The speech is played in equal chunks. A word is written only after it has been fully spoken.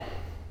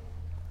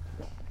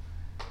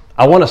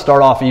I want to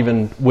start off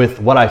even with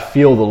what I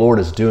feel the Lord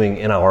is doing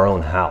in our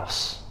own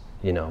house,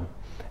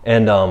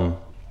 And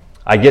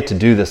I get to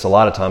do this a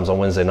lot of times on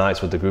Wednesday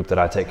nights with the group that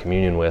I take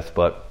communion with,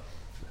 but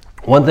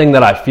one thing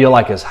that I feel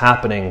like is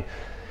happening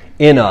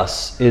in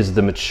us is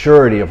the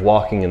maturity of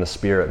walking in the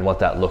Spirit and what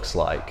that looks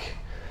like.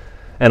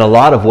 And a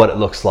lot of what it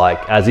looks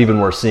like, as even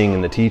we're seeing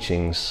in the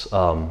teachings,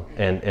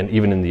 and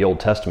even in the Old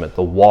Testament,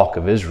 the walk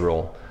of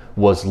Israel,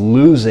 was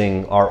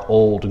losing our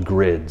old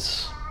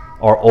grids,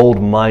 our old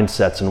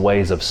mindsets and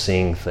ways of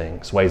seeing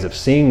things, ways of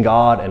seeing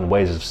God and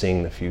ways of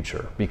seeing the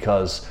future.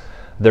 Because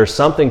there's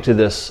something to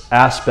this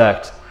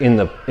aspect in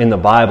the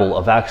Bible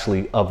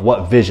of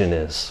what vision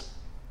is,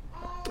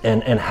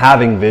 and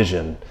having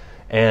vision,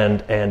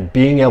 and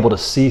being able to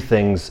see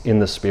things in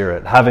the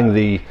Spirit,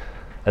 having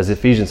as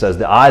Ephesians says,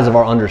 the eyes of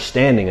our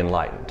understanding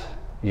enlightened.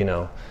 These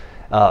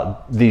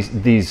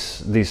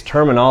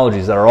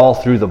terminologies that are all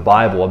through the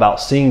Bible about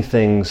seeing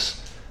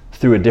things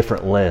through a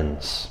different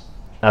lens,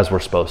 as we're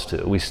supposed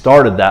to. We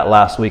started that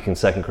last week in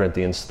 2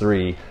 Corinthians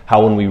 3,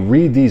 how when we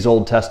read these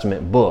Old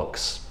Testament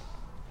books,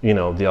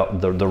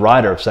 the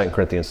writer of 2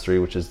 Corinthians 3,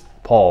 which is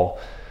Paul,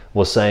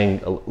 was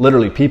saying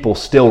literally people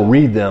still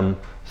read them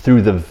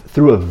through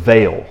a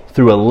veil,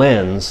 through a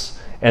lens,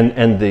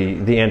 and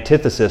the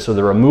antithesis or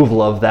the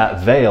removal of that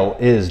veil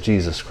is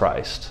Jesus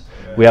Christ.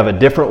 We have a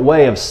different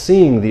way of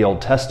seeing the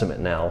Old Testament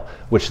now,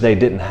 which they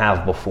didn't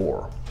have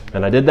before.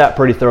 And I did that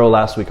pretty thorough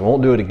last week. I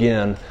won't do it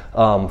again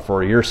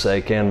for your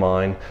sake and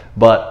mine.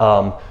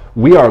 But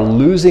we are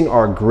losing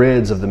our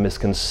grids of the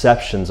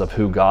misconceptions of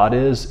who God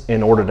is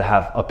in order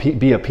to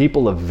be a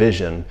people of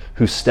vision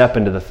who step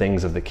into the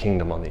things of the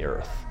kingdom on the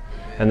earth.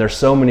 And there's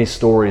so many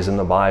stories in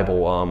the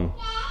Bible.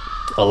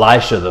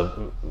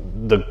 Elisha,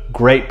 the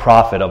great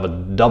prophet, of a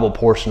double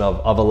portion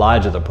of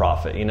Elijah the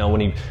prophet.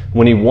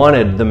 When he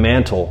wanted the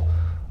mantle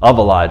of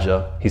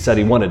Elijah, he said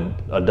he wanted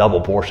a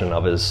double portion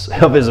of his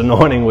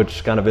anointing,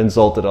 which kind of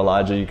insulted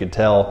Elijah. You could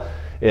tell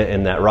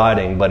in that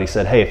writing. But he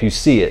said, "Hey, if you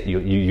see it,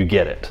 you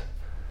get it."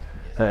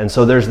 And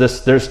so there's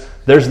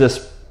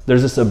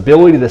this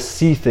ability to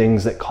see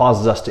things that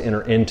causes us to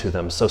enter into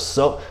them. So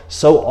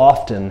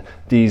often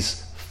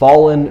these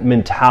fallen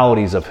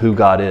mentalities of who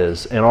God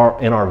is and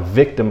our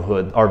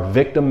victimhood, our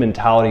victim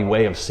mentality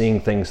way of seeing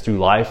things through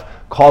life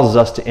causes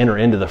us to enter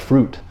into the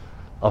fruit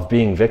of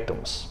being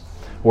victims.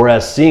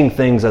 Whereas seeing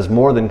things as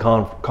more than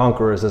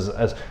conquerors,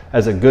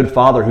 as a good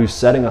father who's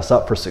setting us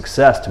up for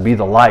success to be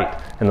the light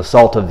and the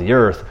salt of the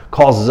earth,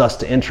 causes us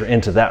to enter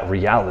into that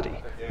reality,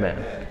 man.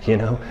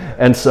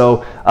 And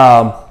so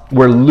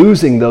we're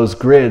losing those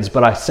grids,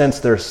 but I sense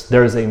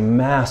there's a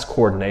mass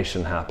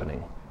coordination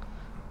happening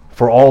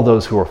for all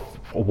those who are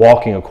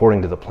walking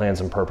according to the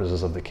plans and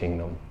purposes of the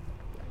kingdom.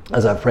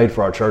 As I've prayed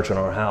for our church and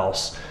our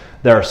house,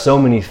 there are so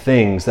many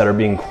things that are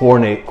being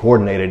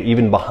coordinated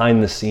even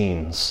behind the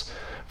scenes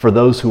for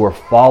those who are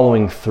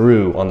following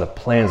through on the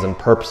plans and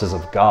purposes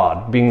of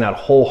God, being that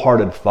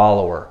wholehearted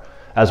follower,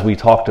 as we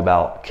talked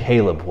about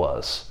Caleb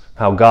was.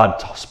 How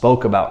God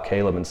spoke about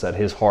Caleb and said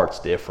his heart's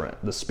different.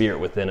 The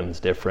spirit within him is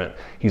different.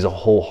 He's a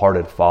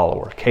wholehearted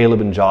follower. Caleb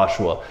and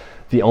Joshua,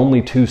 the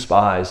only 2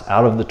 spies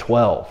out of the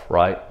 12,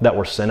 right, that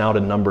were sent out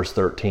in Numbers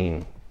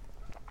 13,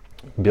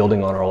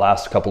 building on our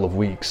last couple of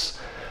weeks,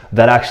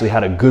 that actually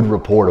had a good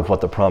report of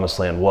what the promised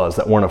land was,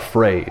 that weren't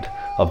afraid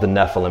of the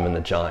Nephilim and the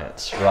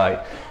giants, right?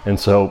 And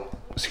so,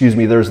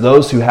 there's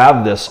those who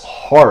have this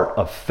heart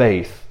of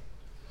faith,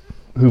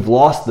 who've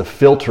lost the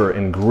filter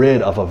and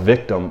grid of a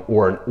victim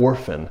or an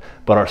orphan,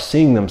 but are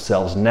seeing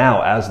themselves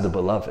now as the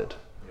beloved.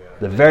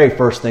 The very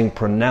first thing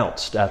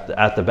pronounced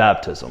at the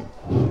baptism.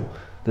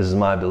 This is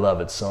my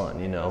beloved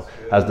son,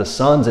 as the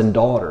sons and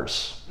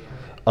daughters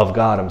of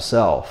God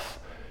himself,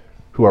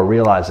 who are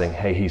realizing,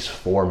 hey, he's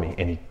for me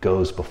and he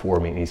goes before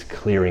me and he's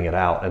clearing it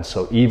out. And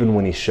so even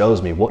when he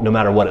shows me, no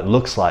matter what it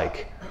looks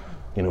like,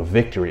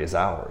 victory is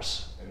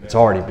ours. It's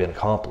already been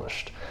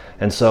accomplished.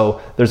 And so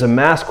there's a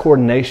mass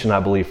coordination, I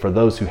believe, for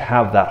those who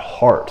have that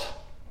heart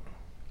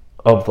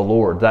of the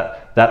Lord,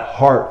 that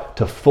heart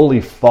to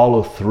fully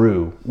follow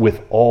through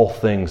with all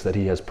things that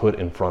he has put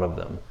in front of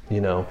them,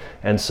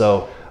 And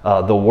so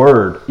the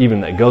word even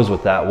that goes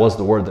with that was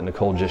the word that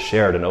Nicole just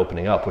shared in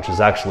opening up, which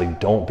is actually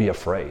don't be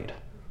afraid.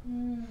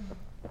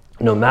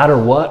 No matter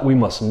what, we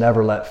must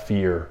never let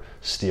fear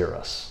steer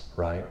us,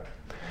 right?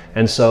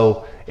 And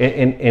so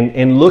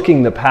in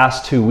looking the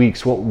past 2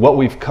 weeks, what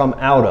we've come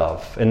out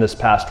of in this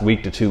past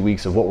week to 2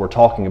 weeks of what we're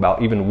talking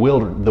about, even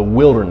the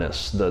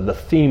wilderness, the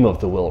theme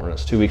of the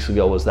wilderness 2 weeks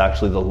ago was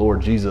actually the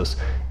Lord Jesus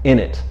in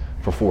it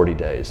for 40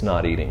 days,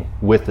 not eating,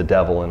 with the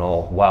devil and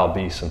all wild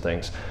beasts and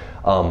things.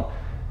 And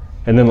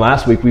then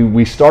last week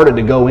we started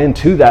to go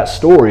into that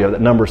story of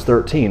that Numbers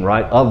 13,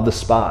 right, of the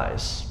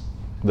spies.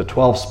 The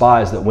 12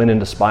 spies that went in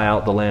to spy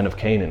out the land of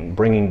Canaan,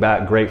 bringing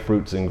back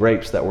grapefruits and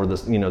grapes that were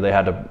they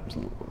had to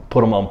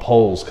put them on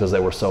poles because they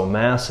were so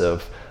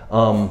massive.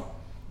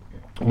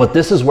 But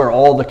this is where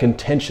all the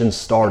contention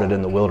started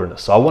in the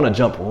wilderness. So I want to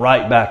jump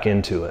right back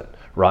into it,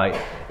 right?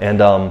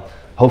 And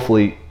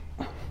hopefully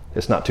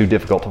it's not too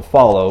difficult to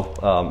follow,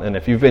 and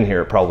if you've been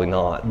here, probably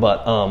not.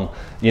 But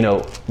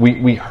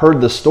we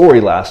heard the story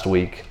last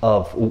week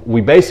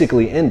we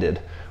basically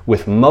ended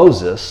with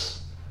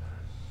Moses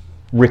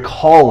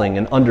recalling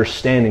and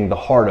understanding the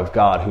heart of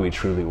God, who he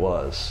truly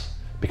was.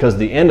 Because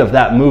the end of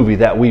that movie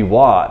that we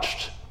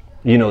watched,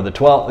 the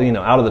 12,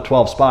 out of the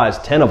 12 spies,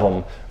 10 of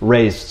them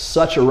raised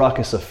such a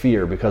ruckus of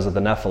fear because of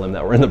the Nephilim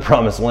that were in the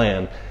promised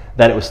land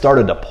that it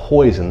started to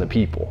poison the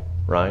people,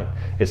 right?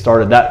 It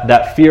started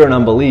that fear and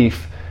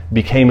unbelief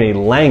became a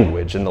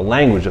language, and the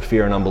language of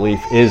fear and unbelief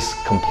is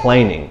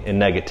complaining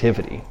and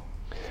negativity.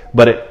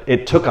 But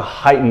it took a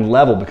heightened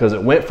level because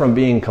it went from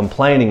being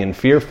complaining and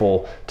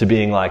fearful to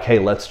being like, hey,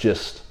 let's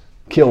just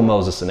kill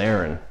Moses and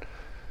Aaron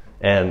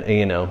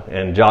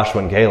and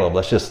Joshua and Caleb.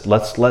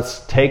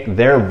 Let's take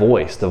their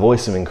voice, the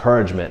voice of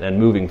encouragement and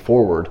moving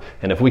forward.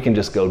 And if we can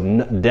just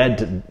go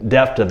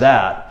deaf to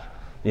that,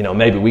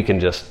 maybe we can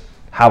just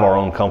have our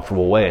own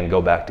comfortable way and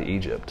go back to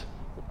Egypt.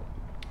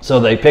 So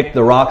they picked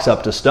the rocks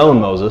up to stone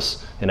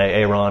Moses and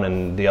Aaron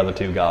and the other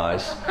two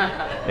guys.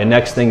 And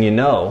next thing you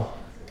know,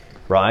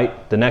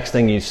 right, the next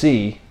thing you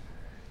see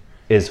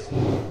is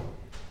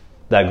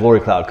that glory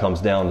cloud comes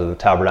down to the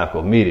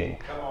tabernacle of meeting.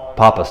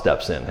 Papa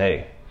steps in.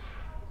 Hey,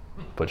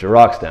 put your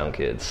rocks down,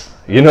 kids.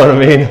 You know what I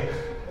mean?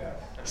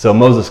 So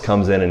Moses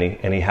comes in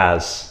and he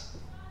has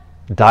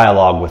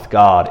dialogue with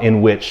God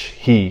in which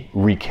he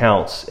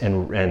recounts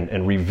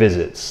and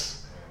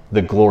revisits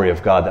the glory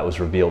of God that was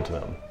revealed to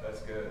him.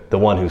 The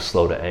one who's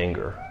slow to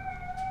anger.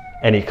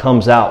 And he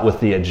comes out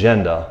with the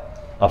agenda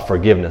of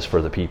forgiveness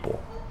for the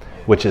people,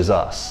 which is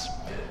us.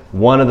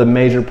 One of the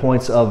major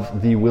points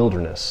of the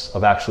wilderness,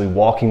 of actually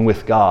walking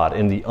with God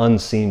in the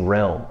unseen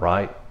realm,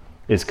 right,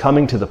 is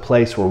coming to the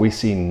place where we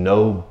see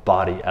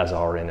nobody as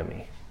our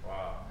enemy.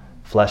 Wow.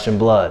 Flesh and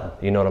blood,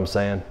 you know what I'm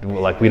saying?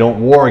 Like, we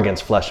don't war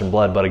against flesh and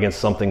blood, but against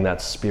something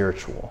that's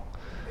spiritual.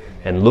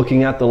 And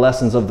looking at the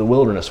lessons of the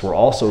wilderness, we're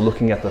also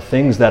looking at the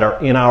things that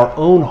are in our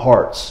own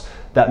hearts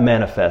that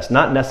manifest,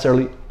 not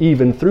necessarily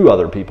even through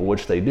other people,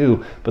 which they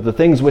do, but the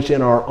things which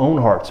in our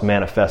own hearts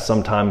manifest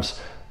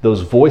sometimes, those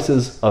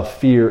voices of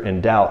fear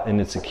and doubt and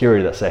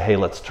insecurity that say, hey,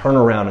 let's turn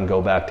around and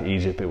go back to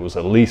Egypt. It was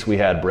at least we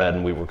had bread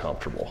and we were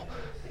comfortable.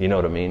 You know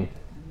what I mean?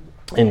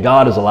 And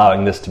God is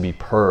allowing this to be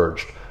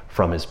purged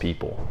from his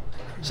people.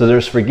 So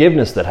there's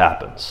forgiveness that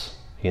happens,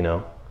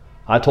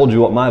 I told you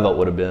what my vote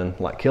would have been,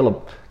 like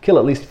kill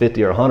at least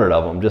 50 or 100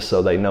 of them just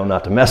so they know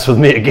not to mess with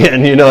me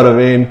again, you know what I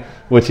mean?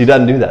 Which he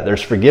doesn't do that.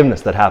 There's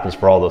forgiveness that happens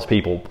for all those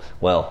people.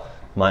 Well,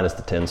 minus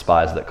the 10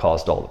 spies that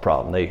caused all the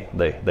problem. They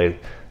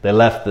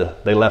left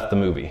the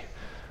movie.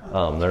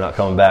 They're not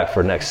coming back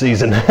for next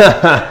season.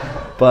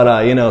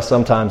 But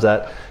sometimes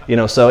that,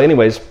 so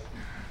anyways,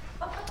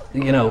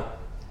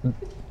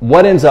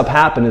 what ends up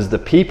happening is the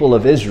people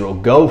of Israel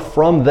go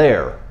from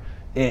there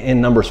in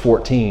Numbers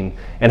 14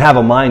 and have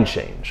a mind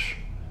change.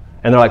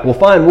 And they're like, well,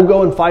 fine, we'll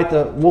go and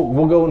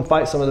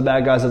fight some of the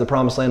bad guys of the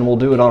promised land and we'll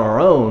do it on our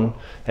own.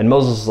 And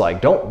Moses is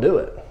like, don't do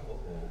it.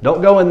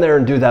 Don't go in there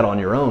and do that on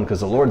your own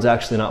because the Lord's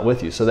actually not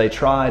with you. So they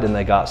tried and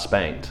they got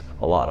spanked,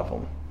 a lot of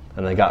them,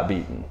 and they got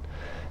beaten.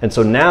 And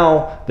so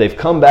now they've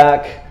come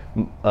back.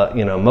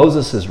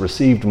 Moses has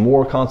received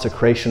more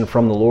consecration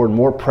from the Lord,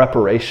 more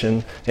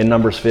preparation in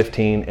Numbers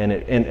 15.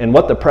 And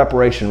what the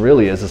preparation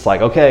really is, it's like,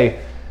 okay,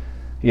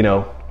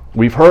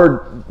 we've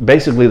heard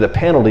basically the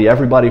penalty,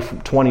 everybody from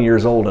 20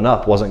 years old and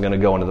up wasn't going to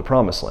go into the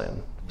promised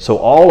land. So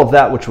all of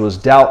that which was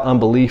doubt,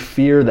 unbelief,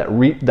 fear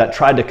that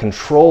tried to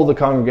control the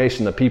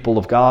congregation, the people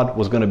of God,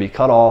 was going to be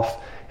cut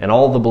off, and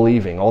all the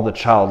believing, all the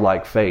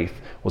childlike faith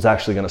was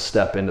actually going to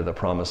step into the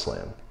promised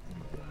land.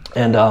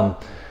 And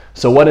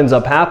so what ends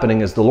up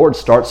happening is the Lord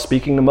starts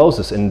speaking to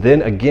Moses, and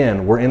then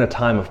again, we're in a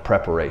time of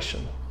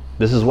preparation.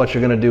 This is what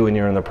you're going to do when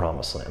you're in the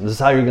promised land. This is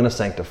how you're going to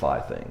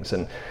sanctify things.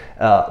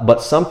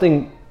 But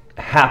something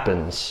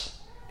happens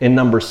in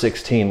Numbers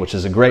 16, which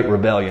is a great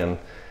rebellion,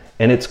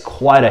 and it's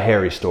quite a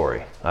hairy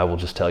story. I will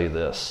just tell you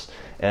this.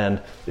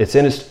 And it's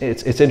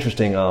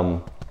interesting.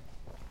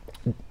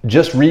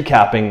 Just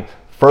recapping,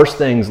 first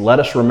things, let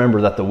us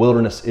remember that the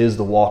wilderness is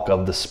the walk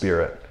of the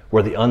Spirit,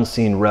 where the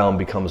unseen realm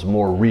becomes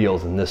more real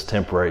than this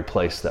temporary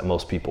place that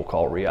most people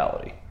call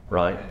reality,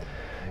 right?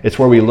 It's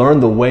where we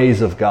learn the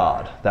ways of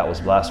God. That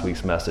was last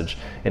week's message.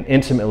 And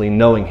intimately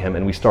knowing him,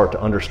 and we start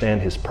to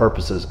understand his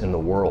purposes in the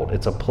world.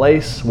 It's a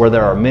place where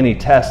there are many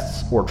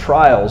tests or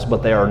trials,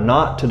 but they are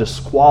not to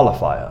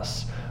disqualify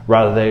us.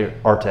 Rather, they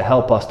are to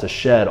help us to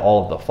shed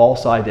all of the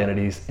false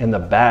identities and the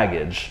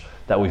baggage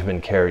that we've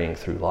been carrying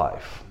through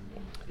life.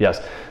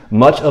 Yes,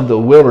 much of the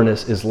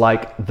wilderness is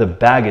like the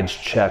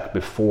baggage check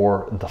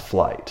before the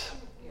flight.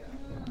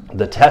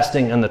 The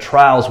testing and the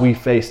trials we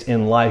face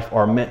in life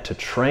are meant to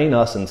train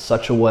us in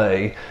such a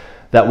way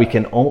that we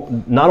can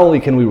not only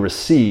can we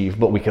receive,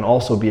 but we can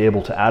also be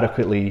able to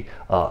adequately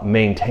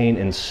maintain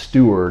and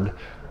steward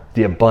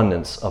the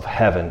abundance of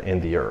heaven in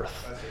the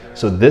earth.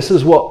 So this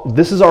is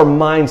our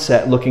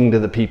mindset looking to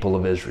the people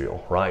of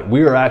Israel, right?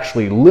 We are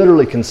actually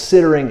literally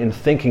considering and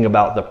thinking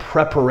about the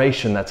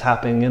preparation that's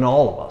happening in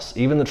all of us,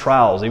 even the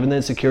trials, even the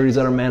insecurities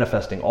that are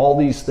manifesting. All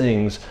these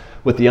things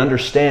with the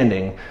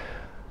understanding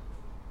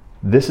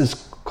this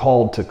is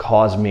called to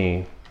cause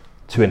me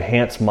to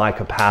enhance my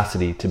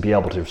capacity to be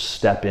able to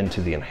step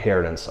into the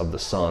inheritance of the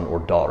son or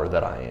daughter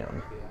that I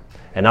am.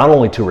 And not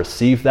only to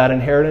receive that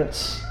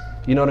inheritance,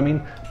 you know what I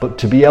mean? But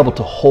to be able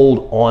to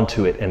hold on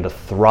to it and to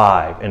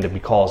thrive and to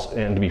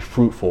be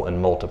fruitful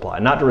and multiply.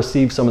 Not to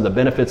receive some of the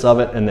benefits of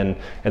it and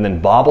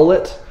then bobble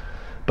it,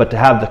 but to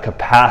have the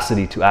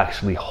capacity to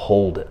actually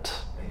hold it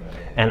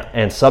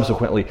and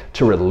subsequently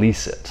to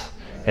release it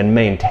and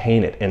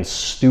maintain it and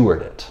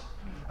steward it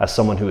as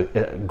someone who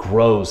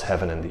grows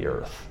heaven and the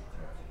earth.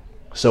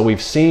 So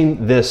we've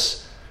seen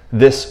this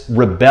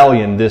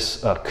rebellion,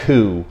 this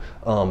coup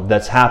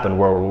that's happened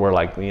where we're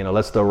like,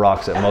 let's throw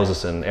rocks at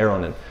Moses and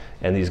Aaron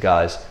and these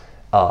guys,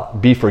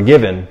 be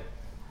forgiven.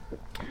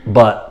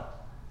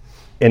 But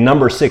in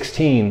number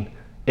 16,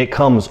 it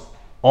comes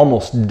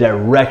almost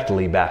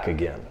directly back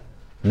again.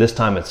 This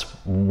time it's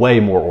way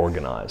more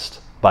organized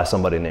by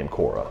somebody named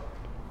Korah.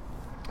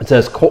 It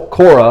says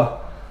Korah,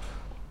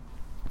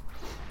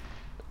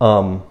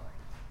 the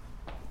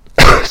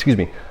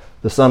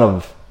son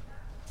of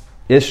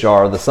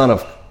Ishar, the son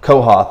of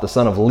Kohath, the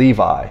son of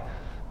Levi,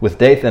 with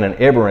Dathan and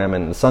Abiram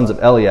and the sons of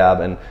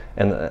Eliab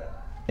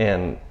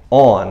and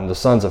On, the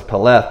sons of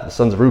Peleth, the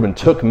sons of Reuben,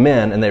 took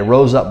men, and they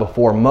rose up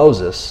before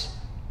Moses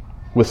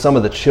with some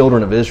of the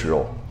children of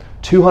Israel,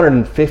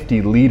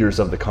 250 leaders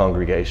of the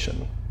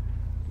congregation,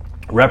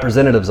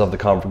 representatives of the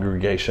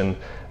congregation,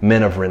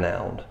 men of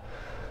renown.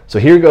 So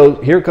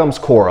here comes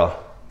Korah.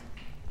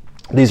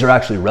 These are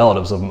actually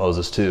relatives of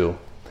Moses too.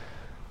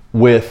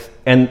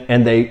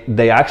 And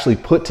they actually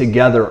put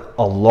together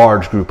a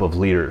large group of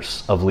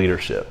leaders, of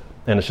leadership.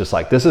 And it's just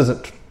like, this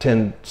isn't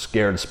 10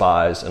 scared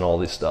spies and all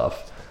this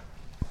stuff.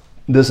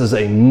 This is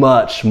a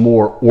much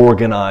more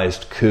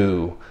organized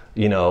coup,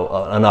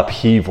 an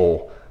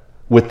upheaval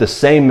with the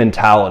same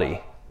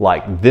mentality.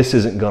 Like, this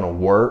isn't going to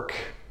work.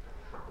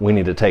 We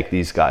need to take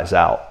these guys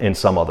out in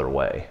some other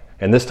way.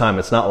 And this time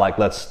it's not like,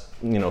 let's,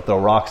 throw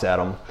rocks at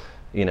them.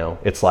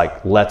 It's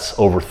like, let's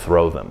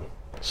overthrow them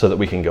so that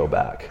we can go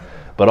back.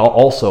 But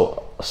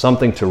also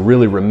something to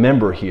really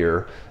remember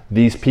here,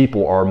 these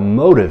people are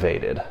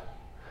motivated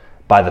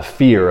by the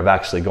fear of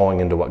actually going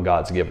into what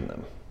God's given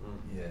them.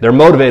 They're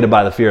motivated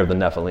by the fear of the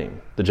Nephilim,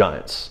 the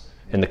giants,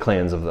 and the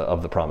clans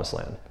of the promised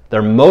land.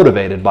 They're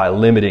motivated by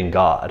limiting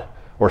God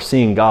or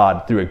seeing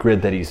God through a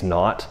grid that he's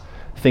not,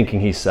 thinking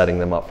he's setting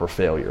them up for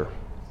failure.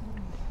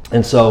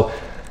 And so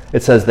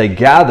it says they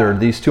gathered,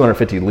 these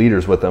 250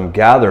 leaders with them,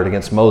 gathered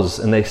against Moses,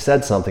 and they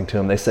said something to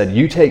him. They said,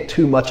 "You take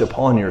too much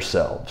upon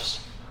yourselves,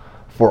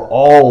 for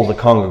all the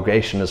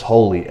congregation is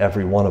holy,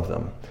 every one of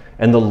them,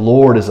 and the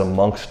Lord is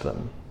amongst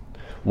them.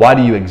 Why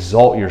do you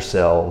exalt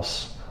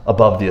yourselves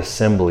above the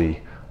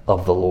assembly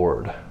of the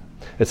Lord?"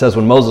 It says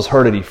when Moses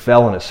heard it, he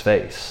fell on his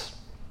face.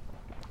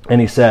 And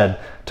he said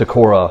to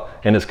Korah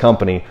and his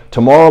company,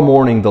 "Tomorrow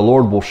morning the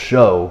Lord will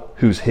show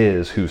who's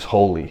his, who's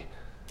holy,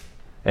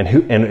 and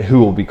who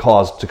will be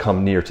caused to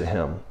come near to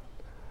him.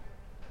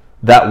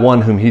 That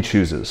one whom he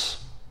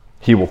chooses,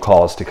 he will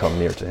cause to come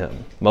near to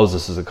him."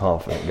 Moses is a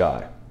confident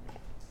guy.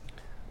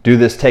 "Do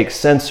this, take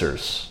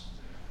censers,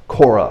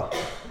 Korah,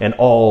 and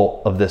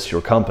all of this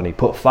your company.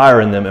 Put fire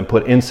in them and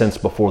put incense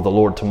before the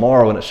Lord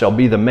tomorrow, and it shall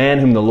be the man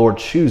whom the Lord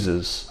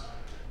chooses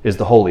is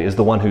the holy, is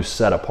the one who's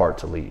set apart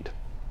to lead.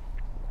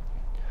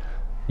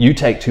 You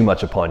take too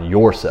much upon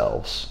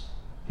yourselves,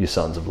 you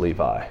sons of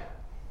Levi.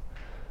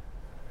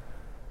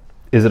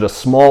 Is it a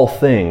small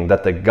thing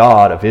that the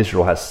God of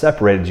Israel has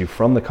separated you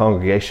from the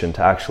congregation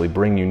to actually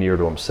bring you near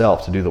to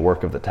himself, to do the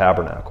work of the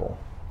tabernacle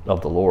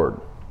of the Lord,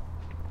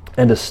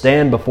 and to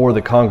stand before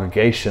the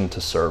congregation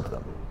to serve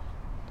them?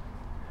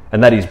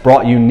 And that he's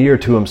brought you near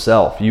to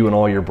himself, you and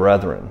all your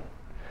brethren.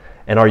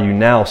 And are you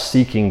now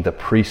seeking the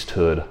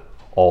priesthood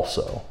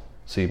also?"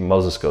 See,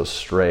 Moses goes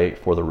straight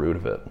for the root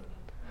of it.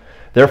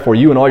 "Therefore,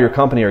 you and all your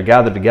company are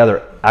gathered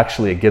together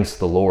actually against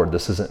the Lord.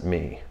 This isn't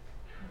me."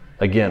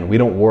 Again, we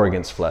don't war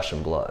against flesh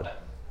and blood.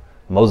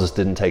 Moses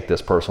didn't take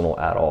this personal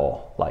at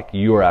all. Like,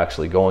 you are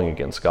actually going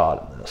against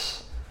God in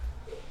this.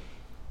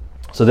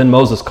 So then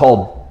Moses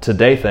called to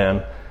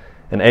Dathan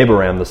and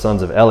Abiram, the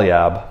sons of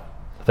Eliab,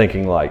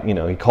 thinking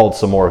he called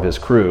some more of his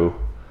crew,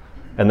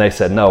 and they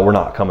said, "No, we're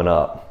not coming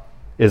up.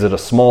 Is it a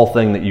small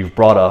thing that you've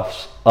brought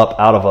us up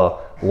out of a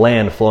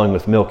land flowing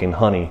with milk and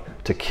honey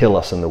to kill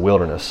us in the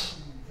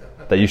wilderness,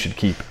 that you should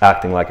keep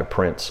acting like a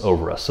prince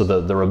over us?" So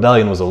the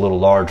rebellion was a little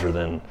larger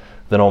than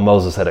old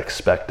Moses had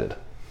expected.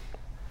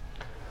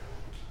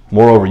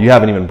 "Moreover, you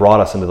haven't even brought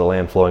us into the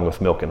land flowing with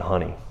milk and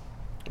honey,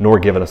 nor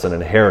given us an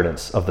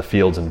inheritance of the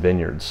fields and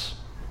vineyards.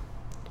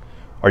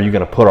 Are you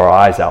going to put our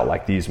eyes out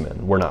like these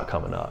men? We're not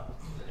coming up.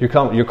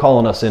 You're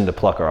calling us in to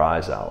pluck our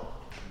eyes out."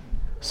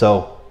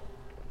 So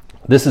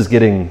this is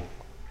getting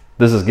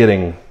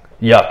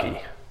yucky.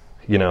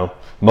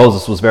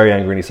 Moses was very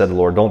angry, and he said to the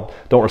Lord,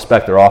 "Don't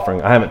respect their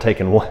offering. I haven't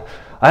taken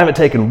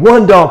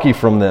one donkey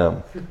from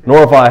them, nor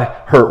have I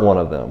hurt one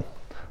of them."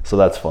 So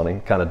that's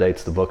funny. Kind of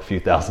dates the book a few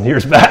thousand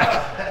years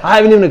back. "I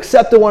haven't even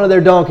accepted one of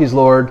their donkeys,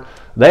 Lord.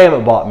 They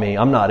haven't bought me.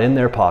 I'm not in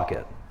their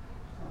pocket.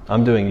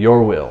 I'm doing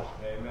your will.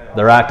 Amen.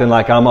 They're acting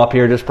like I'm up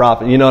here just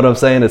prophet. You know what I'm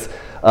saying? It's,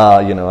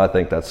 I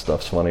think that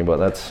stuff's funny, but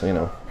that's,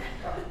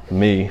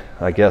 me,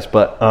 I guess.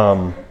 But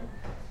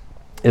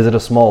is it a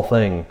small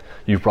thing?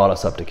 You've brought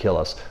us up to kill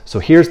us. So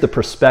here's the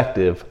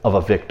perspective of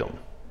a victim.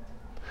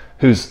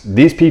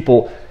 These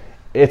people,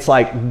 it's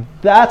like,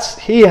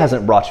 he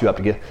hasn't brought you up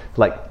to get,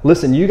 like,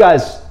 listen, you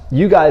guys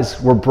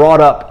were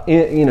brought up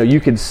in, you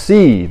could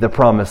see the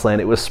promised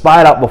land. It was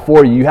spied out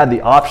before you. You had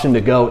the option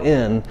to go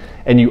in,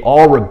 and you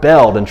all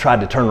rebelled and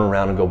tried to turn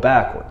around and go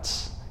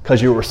backwards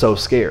because you were so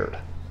scared.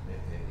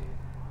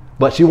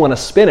 But you want to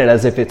spin it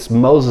as if it's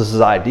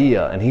Moses'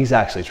 idea and he's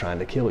actually trying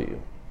to kill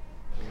you.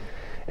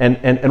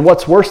 And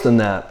what's worse than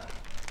that,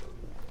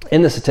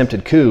 in this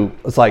attempted coup,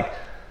 it's like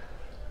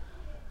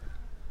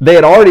they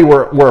had already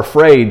were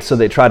afraid, so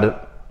they tried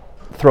to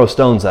throw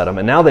stones at him,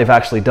 and now they've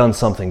actually done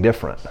something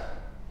different.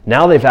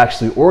 Now they've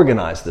actually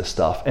organized this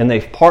stuff, and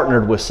they've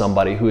partnered with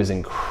somebody who is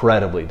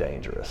incredibly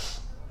dangerous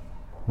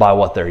by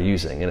what they're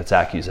using, and it's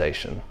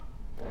accusation.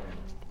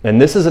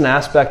 And this is an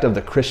aspect of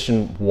the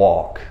Christian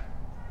walk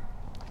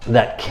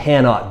that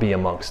cannot be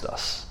amongst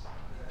us,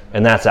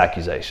 and that's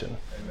accusation.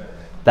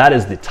 That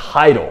is the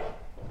title.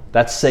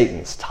 That's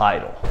Satan's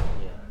title.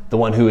 The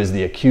one who is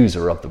the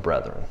accuser of the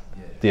brethren,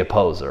 the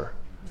opposer.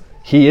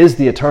 He is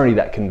the attorney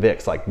that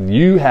convicts. Like,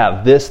 you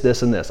have this,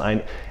 this, and this.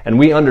 And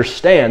we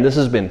understand this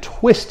has been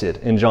twisted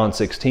in John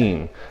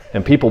 16.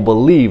 And people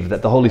believe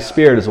that the Holy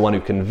Spirit is the one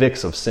who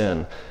convicts of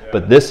sin.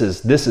 But this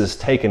is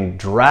taken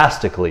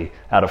drastically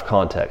out of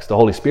context. The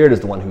Holy Spirit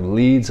is the one who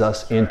leads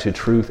us into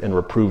truth and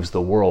reproves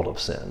the world of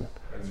sin.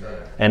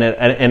 And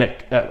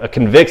it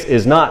convicts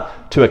is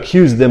not to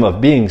accuse them of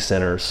being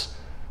sinners.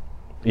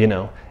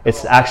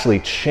 It's actually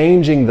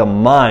changing the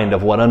mind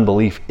of what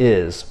unbelief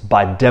is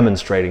by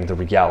demonstrating the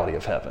reality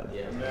of heaven.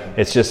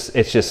 It's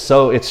just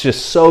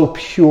so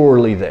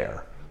purely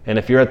there. And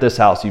if you're at this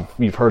house,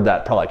 you've heard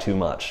that probably too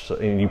much. So,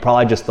 and you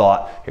probably just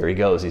thought, here he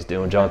goes, he's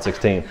doing John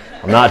 16.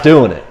 I'm not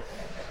doing it.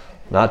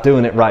 Not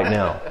doing it right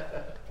now.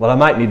 Well, I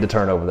might need to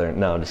turn over there.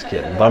 No, I'm just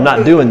kidding. But I'm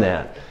not doing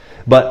that.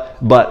 But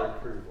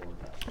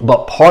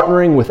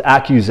partnering with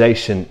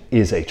accusation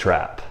is a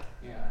trap.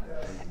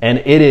 And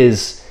it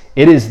is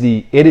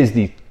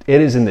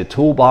in the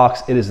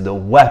toolbox. It is the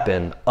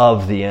weapon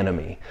of the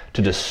enemy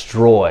to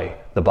destroy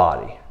the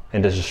body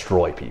and to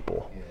destroy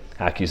people.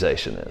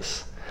 Accusation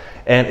is.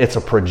 And it's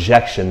a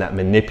projection that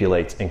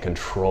manipulates and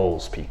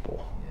controls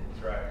people.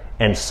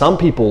 And some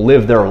people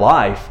live their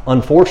life,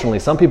 unfortunately,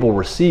 some people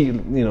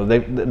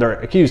they're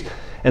accused,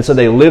 and so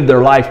they live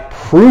their life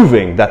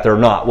proving that they're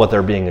not what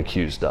they're being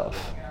accused of,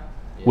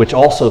 which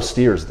also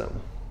steers them.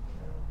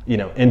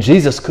 And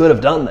Jesus could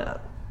have done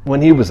that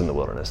when he was in the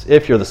wilderness.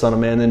 If you're the Son of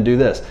Man, then do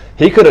this.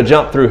 He could have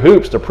jumped through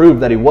hoops to prove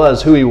that he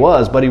was who he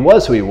was, but he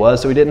was who he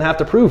was, so he didn't have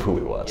to prove who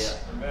he was.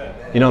 Yeah.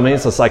 You know what I mean?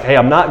 So it's like, hey,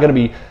 I'm not going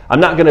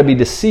to be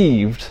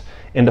deceived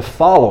into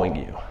following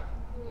you.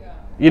 Yeah.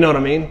 You know what I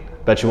mean?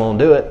 Bet you won't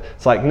do it.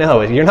 It's like,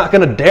 no, you're not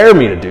going to dare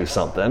me to do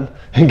something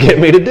and get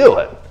me to do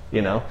it.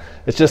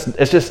 It's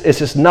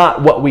just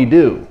not what we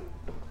do.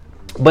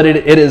 But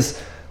it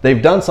is.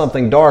 They've done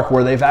something dark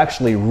where they've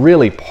actually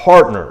really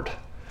partnered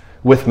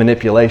with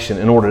manipulation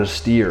in order to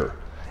steer.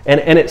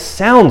 And it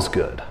sounds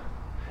good.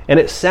 And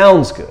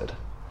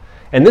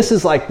this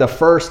is like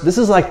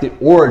the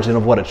origin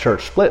of what a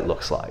church split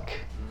looks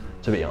like,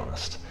 to be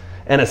honest.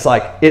 And it's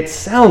like, it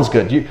sounds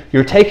good.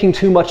 You're taking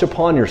too much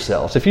upon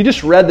yourselves. If you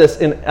just read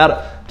this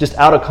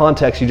out of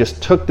context, you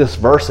just took this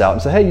verse out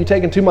and said, hey, you're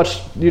taking too much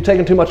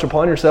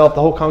upon yourself.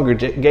 The whole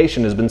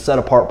congregation has been set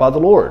apart by the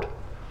Lord.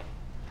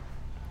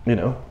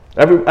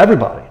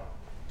 Everybody.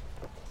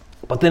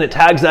 But then it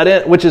tags that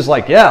in, which is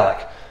like,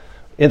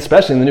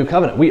 especially in the new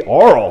covenant, we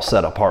are all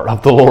set apart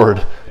of the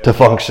Lord to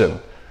function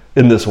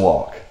in this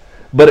walk.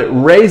 But it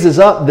raises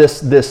up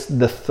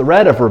the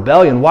threat of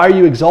rebellion. Why are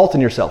you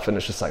exalting yourself? And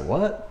it's just like,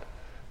 what?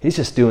 He's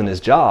just doing his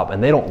job,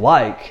 and they don't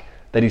like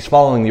that he's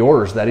following the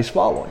orders that he's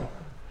following,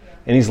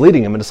 and he's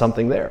leading them into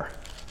something there.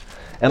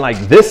 And like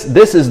this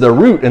is the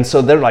root, and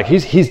so they're like,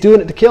 he's doing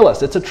it to kill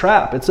us. It's a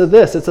trap. It's a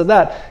this. It's a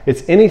that.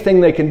 It's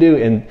anything they can do,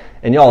 and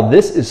y'all,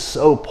 this is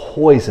so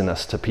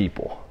poisonous to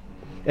people,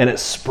 and it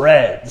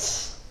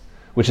spreads,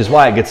 which is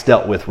why it gets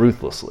dealt with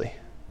ruthlessly.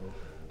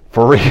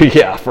 For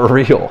real, for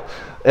real.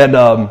 And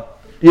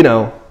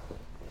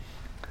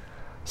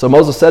so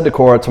Moses said to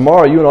Korah,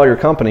 tomorrow you and all your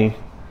company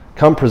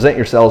come present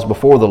yourselves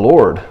before the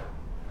Lord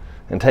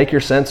and take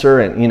your censer,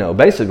 and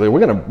basically we're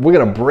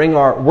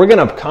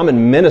gonna come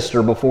and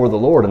minister before the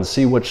Lord and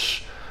see who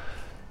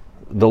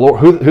the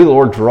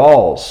Lord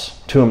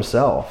draws to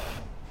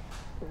himself.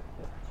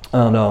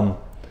 And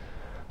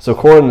so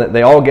Korah,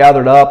 they all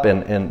gathered up,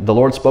 and the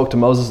Lord spoke to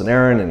Moses and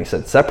Aaron, and he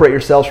said, separate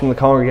yourselves from the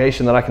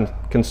congregation that I can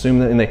consume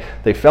them. And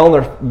they fell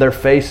on their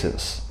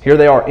faces. Here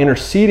they are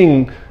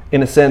interceding,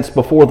 in a sense,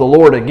 before the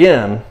Lord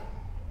again.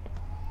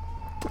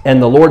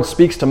 And the Lord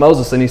speaks to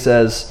Moses, and he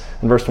says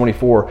in verse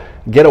 24,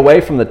 get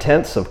away from the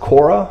tents of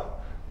Korah,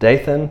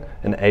 Dathan,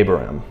 and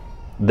Abiram.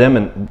 Them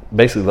and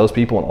basically those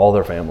people and all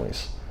their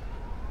families.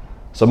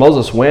 So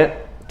Moses went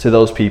to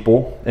those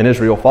people, and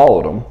Israel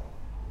followed them.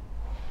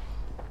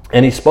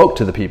 And he spoke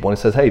to the people and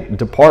he says, hey,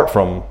 depart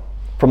from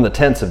the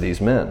tents of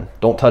these men.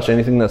 Don't touch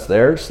anything that's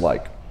theirs,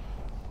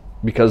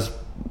 because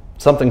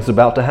something's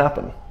about to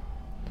happen.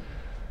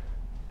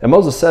 And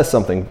Moses says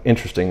something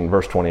interesting in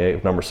verse 28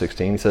 of number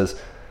 16. He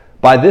says,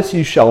 by this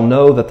you shall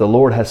know that the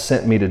Lord has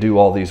sent me to do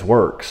all these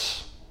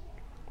works,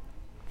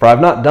 for I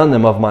have not done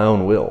them of my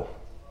own will.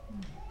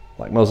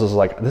 Like Moses is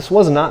like, this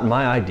was not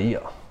my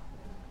idea.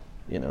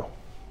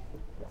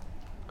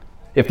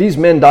 If these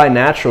men die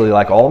naturally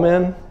like all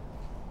men,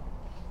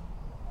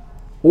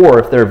 or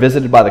if they're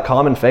visited by the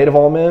common fate of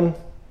all men,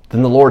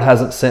 then the Lord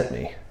hasn't sent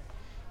me.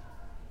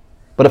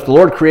 But if the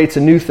Lord creates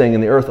a new thing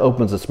and the earth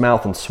opens its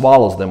mouth and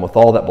swallows them with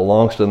all that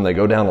belongs to them, they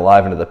go down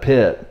alive into the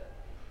pit,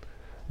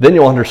 then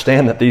you'll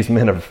understand that these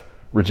men have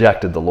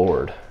rejected the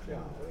Lord.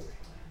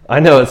 I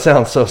know it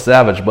sounds so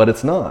savage, but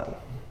it's not.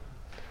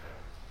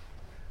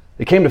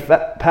 It came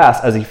to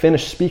pass as he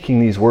finished speaking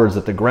these words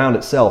that the ground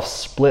itself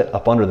split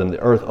up under them. The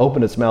earth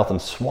opened its mouth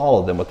and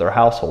swallowed them with their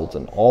households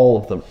and all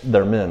of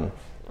their men,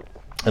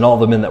 and all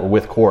the men that were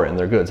with Korah and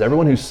their goods,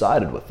 everyone who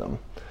sided with them.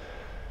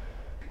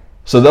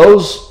 So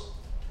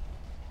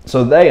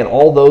they and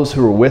all those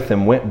who were with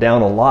him went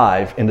down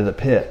alive into the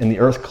pit, and the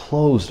earth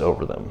closed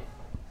over them,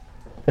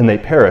 and they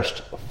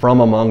perished from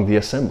among the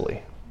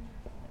assembly.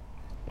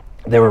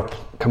 They were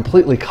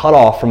completely cut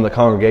off from the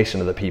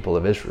congregation of the people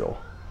of Israel.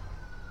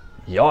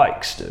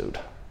 Yikes, dude.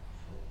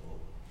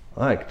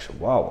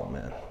 Wow,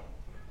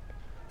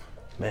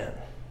 man.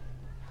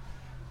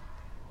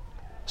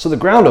 So the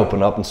ground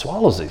opened up and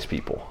swallows these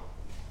people.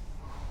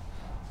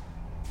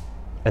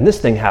 And this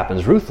thing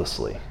happens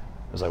ruthlessly.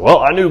 It's like, well,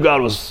 I knew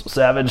God was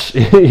savage.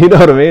 You know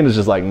what I mean? It's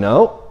just like,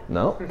 no.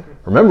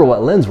 Remember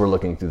what lens we're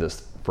looking through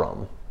this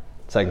from.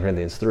 2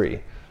 Corinthians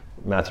 3.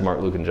 Matthew, Mark,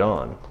 Luke, and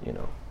John,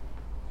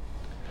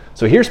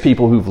 So here's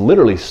people who've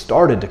literally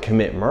started to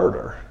commit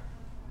murder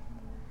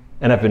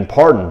and have been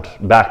pardoned,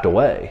 backed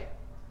away.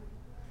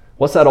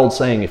 What's that old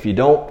saying? If you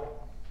don't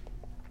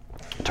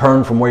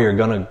turn from where you're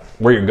going,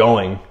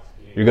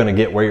 you're going to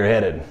get where you're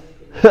headed.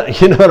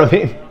 You know what I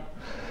mean?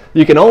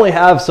 You can only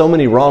have so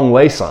many wrong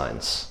way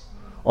signs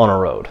on a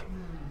road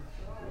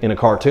in a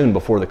cartoon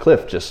before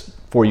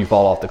you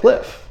fall off the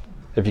cliff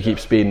if you keep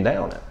speeding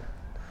down it.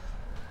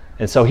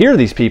 And so here are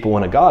these people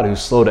in a God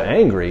who's slow to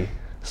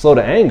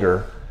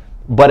anger,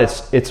 but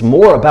it's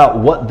more about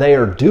what they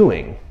are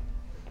doing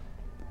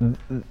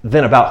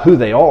than about who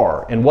they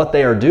are. And what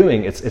they are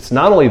doing, it's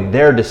not only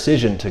their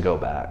decision to go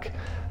back,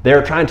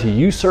 they're trying to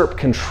usurp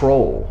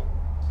control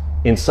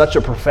in such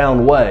a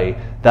profound way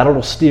that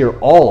it'll steer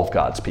all of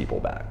God's people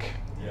back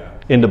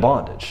into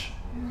bondage.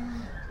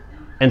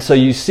 And so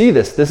you see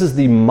this is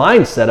the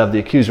mindset of the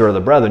accuser of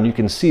the brethren. You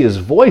can see his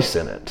voice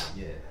in it.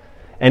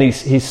 And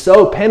he's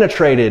so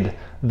penetrated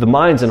the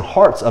minds and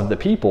hearts of the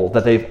people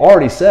that they've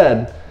already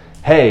said,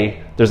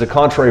 hey, there's a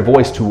contrary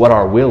voice to what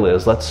our will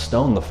is. Let's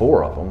stone the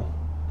four of them.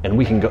 And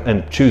we can go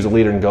and choose a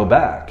leader and go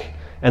back.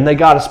 And they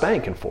got a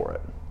spanking for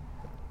it.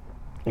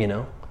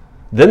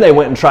 Then they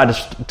went and tried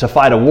to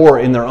fight a war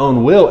in their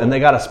own will, and they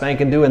got a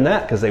spanking doing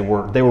that because they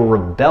were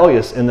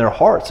rebellious in their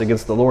hearts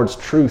against the Lord's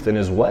truth and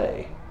his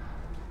way.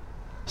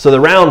 So the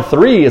round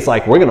 3 is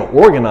like, we're going to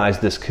organize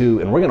this coup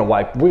and we're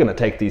going to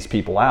take these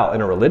people out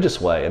in a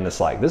religious way. And it's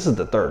like, this is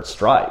the 3rd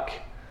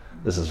strike.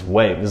 This is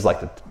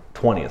like the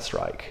 20th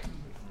strike.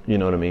 You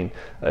know what I mean?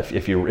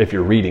 If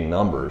you're reading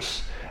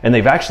Numbers. And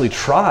they've actually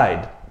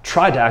tried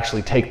to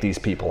actually take these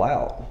people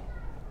out.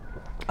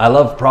 I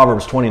love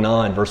Proverbs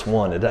 29 verse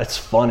 1. That's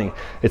funny.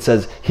 It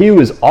says, he who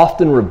is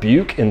often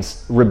rebuked and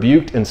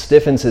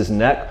stiffens his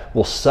neck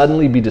will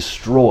suddenly be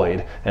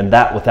destroyed, and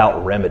that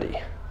without remedy.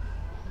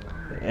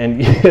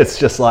 And it's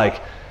just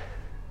like,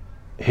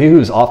 he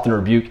who's often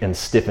rebuked and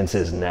stiffens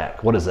his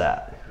neck. What is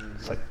that?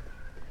 It's like,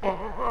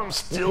 I'm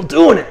still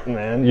doing it,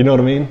 man. You know what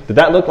I mean? Did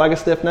that look like a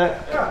stiff neck?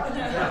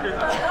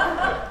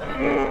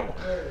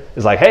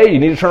 It's like, hey, you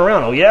need to turn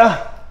around. Oh,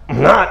 yeah?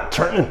 I'm not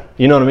turning.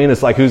 You know what I mean?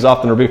 It's like, who's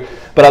often rebuked.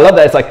 But I love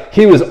that. It's like,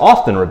 he was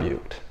often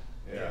rebuked.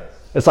 Yes.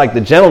 It's like the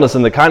gentleness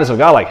and the kindness of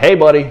God. Like, hey,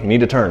 buddy, you need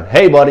to turn.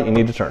 Hey, buddy, you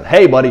need to turn.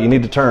 Hey, buddy, you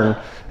need to turn.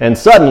 And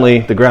suddenly,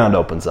 the ground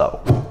opens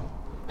up.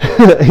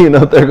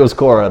 There goes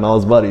Korah and all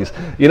his buddies.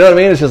 You know what I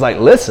mean? It's just like,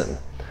 listen,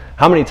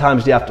 how many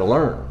times do you have to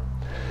learn?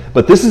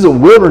 But this is a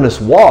wilderness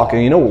walk.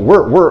 And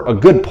we're a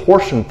good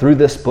portion through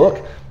this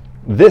book.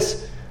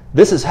 This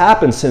has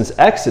happened since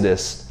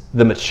Exodus.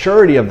 The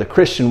maturity of the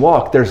Christian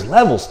walk, there's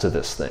levels to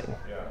this thing.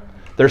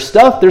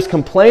 There's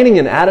complaining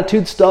and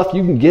attitude stuff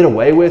you can get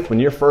away with when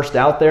you're first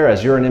out there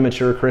as you're an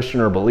immature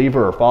Christian or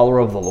believer or follower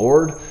of the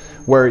Lord,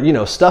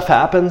 where stuff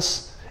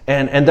happens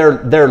and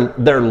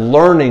they're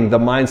learning the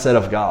mindset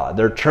of God.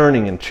 They're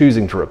turning and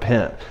choosing to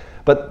repent.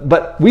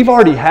 But we've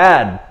already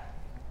had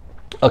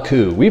a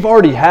coup. We've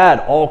already had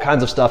all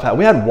kinds of stuff happen.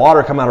 We had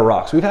water come out of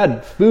rocks. We've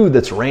had food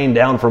that's rained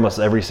down from us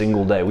every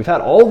single day. We've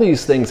had all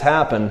these things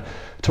happen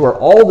to where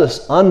all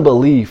this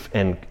unbelief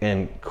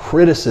and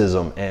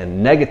criticism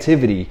and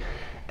negativity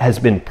has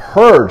been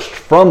purged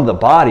from the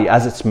body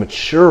as it's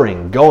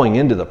maturing, going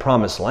into the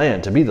promised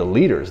land to be the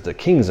leaders, the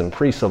kings and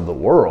priests of the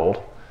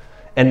world.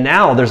 And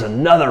now there's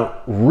another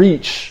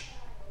reach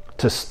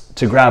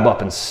to grab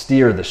up and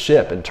steer the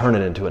ship and turn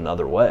it into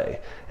another way.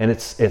 And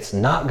it's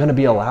not going to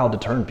be allowed to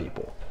turn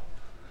people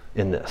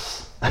in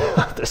this.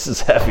 This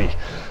is heavy,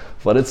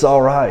 but it's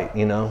all right,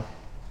 you know.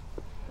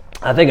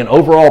 I think an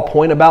overall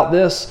point about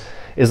this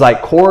is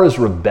like Korah's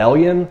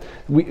rebellion.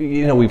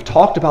 We've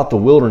talked about the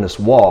wilderness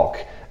walk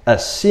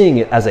as seeing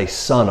it as a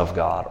son of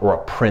God or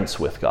a prince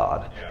with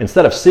God.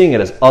 Instead of seeing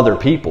it as other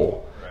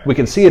people, we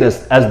can see it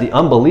as the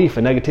unbelief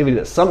and negativity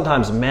that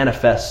sometimes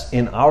manifests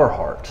in our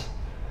heart.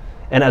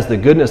 And as the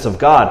goodness of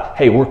God,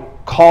 hey, we're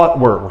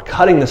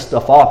cutting this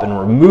stuff off and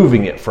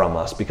removing it from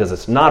us because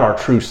it's not our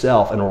true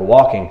self, and we're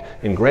walking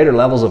in greater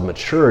levels of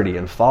maturity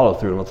and follow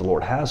through in what the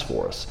Lord has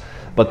for us.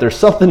 But there's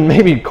something,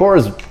 maybe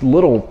Korah's a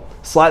little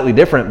slightly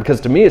different,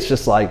 because to me it's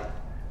just like,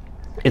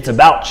 it's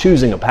about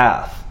choosing a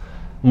path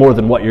more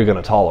than what you're going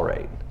to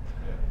tolerate.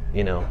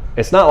 You know,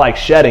 it's not like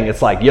shedding.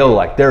 It's like,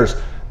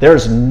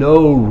 there's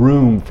no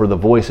room for the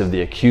voice of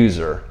the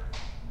accuser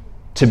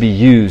to be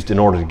used in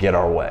order to get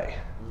our way.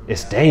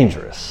 It's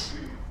dangerous,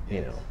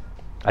 you know.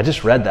 I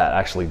just read that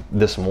actually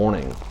this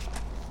morning.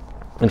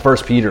 In 1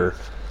 Peter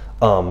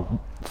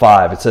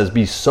 5, it says,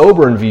 "Be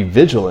sober and be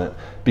vigilant,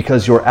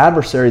 because your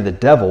adversary the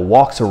devil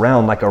walks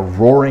around like a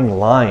roaring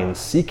lion,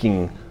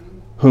 seeking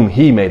whom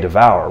he may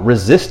devour.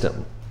 Resist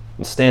him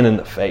and stand in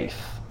the faith."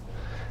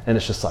 And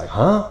it's just like,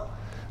 huh?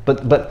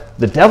 But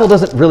the devil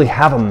doesn't really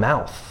have a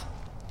mouth,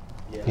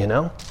 you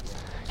know?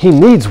 He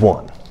needs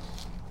one.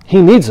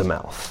 He needs a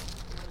mouth.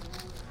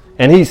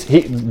 And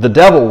the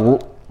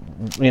devil,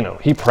 you know,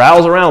 he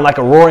prowls around like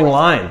a roaring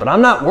lion, but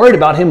I'm not worried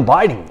about him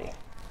biting me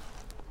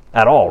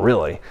at all,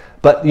 really.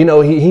 But, you know,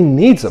 he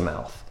needs a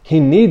mouth. He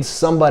needs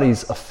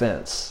somebody's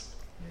offense.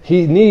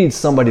 He needs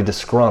somebody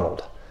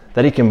disgruntled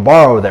that he can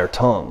borrow their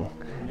tongue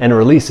and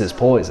release his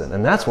poison.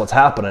 And that's what's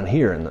happening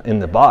here in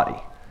the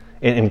body.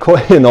 In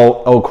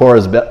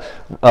Korah's,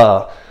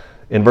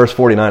 in verse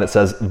 49, it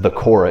says the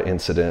Korah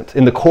incident.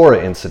 In the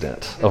Korah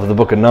incident of the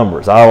book of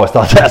Numbers. I always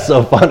thought that's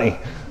so funny.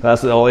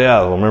 That's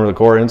remember the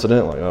Korah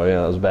incident? Like, oh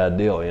yeah, that was a bad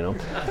deal, you know.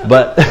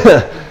 But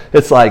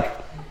it's like,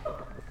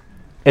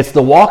 it's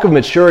the walk of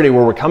maturity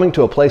where we're coming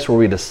to a place where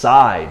we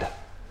decide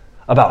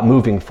about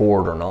moving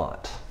forward or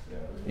not.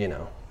 You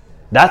know,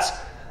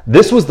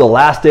 this was the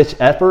last ditch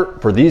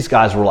effort for these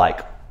guys. Were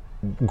like,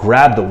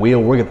 grab the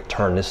wheel. We're going to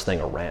turn this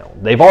thing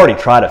around. They've already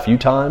tried a few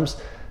times.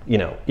 You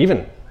know,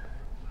 even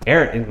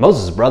Aaron,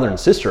 Moses' brother and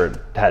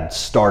sister had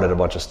started a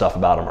bunch of stuff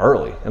about him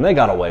early, and they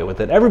got away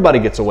with it. Everybody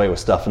gets away with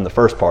stuff in the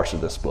first parts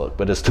of this book,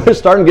 but it's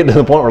starting to get to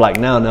the point where like,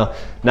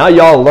 now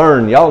y'all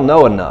learn, y'all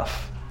know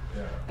enough,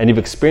 and you've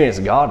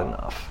experienced God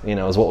enough, you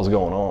know, is what was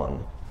going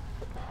on.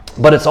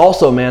 But it's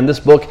also, man,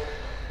 this book,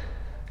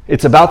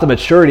 it's about the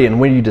maturity and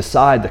when you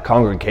decide the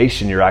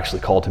congregation you're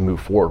actually called to move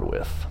forward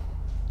with.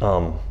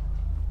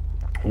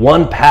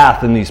 One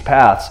path in these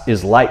paths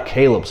is like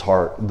Caleb's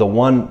heart, the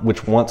one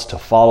which wants to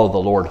follow the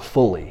Lord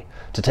fully,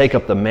 to take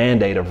up the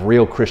mandate of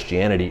real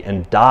Christianity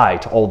and die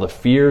to all the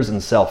fears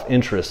and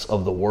self-interests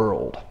of the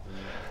world.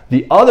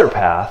 The other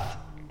path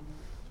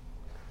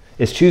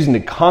is choosing to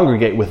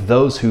congregate with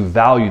those who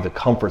value the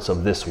comforts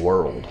of this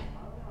world,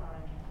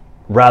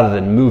 rather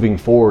than moving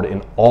forward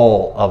in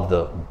all of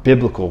the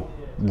biblical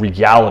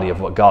reality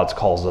of what God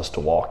calls us to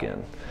walk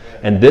in.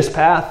 And this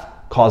path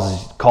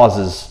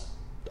causes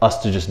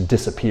us to just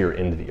disappear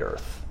into the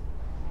earth.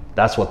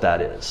 That's what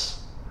that is.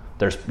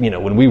 There's, you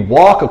know, when we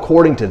walk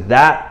according to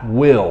that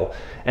will,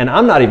 and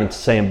I'm not even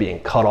saying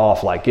being cut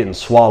off like getting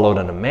swallowed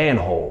in a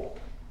manhole.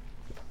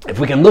 If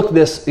we can look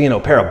this, you know,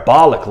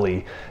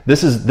 parabolically,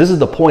 this is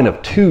the point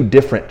of two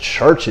different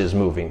churches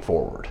moving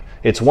forward.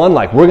 It's one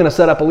like, we're going to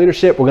set up a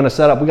leadership, we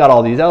got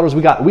all these elders,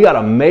 we got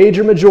a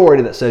major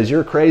majority that says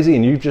you're crazy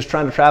and you're just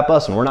trying to trap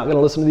us and we're not going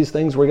to listen to these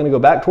things. We're going to go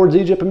back towards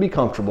Egypt and be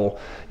comfortable.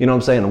 You know what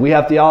I'm saying? We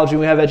have theology,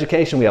 we have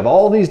education, we have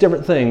all these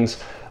different things,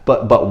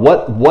 but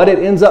what it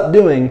ends up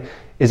doing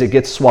is it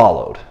gets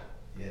swallowed.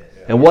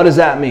 And what does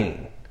that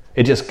mean?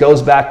 It just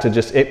goes back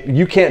to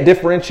you can't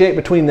differentiate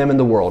between them and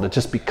the world. It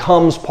just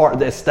becomes part of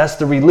this. That's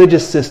the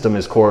religious system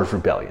is Korah's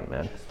rebellion,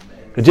 man.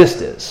 It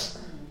just is.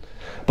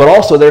 But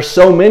also, there's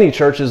so many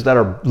churches that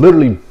are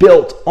literally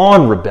built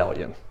on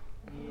rebellion.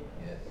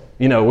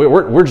 You know, we're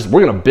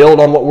going to build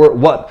on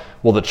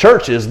well, the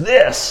church is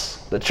this,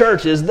 the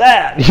church is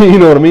that. You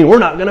know what I mean? We're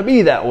not going to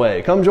be that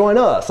way. Come join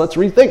us. Let's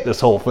rethink this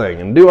whole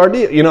thing and do our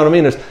deal. You know what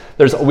I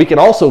mean? We can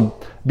also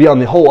be on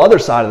the whole other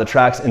side of the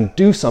tracks and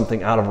do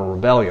something out of a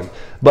rebellion.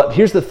 But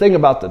here's the thing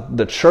about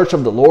the church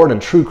of the Lord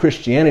and true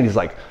Christianity is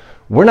like,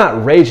 we're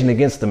not raging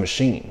against the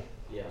machine.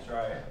 Yeah, that's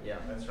right. Yeah,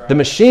 that's right. The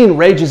machine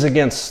rages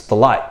against the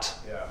light.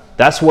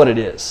 That's what it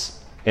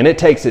is. And it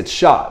takes its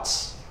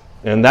shots.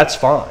 And that's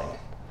fine.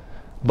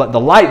 But the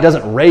light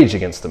doesn't rage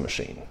against the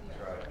machine.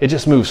 It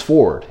just moves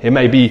forward. It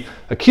may be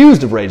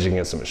accused of raging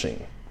against the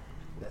machine.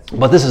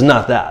 But this is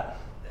not that.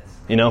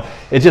 You know?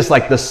 It's just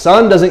like the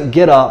sun doesn't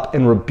get up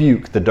and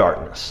rebuke the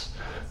darkness.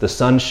 The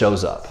sun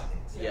shows up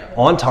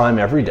on time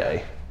every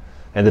day.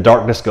 And the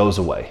darkness goes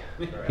away.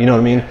 You know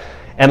what I mean?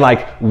 And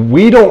like,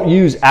 we don't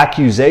use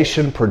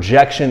accusation,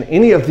 projection,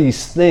 any of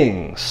these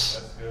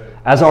things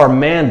as our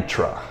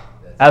mantra,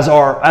 as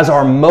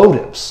our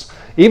motives.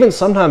 Even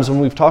sometimes when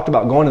we've talked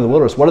about going to the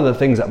wilderness, what are the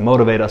things that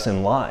motivate us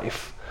in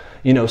life?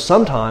 You know,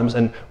 sometimes,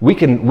 and we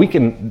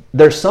can,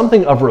 there's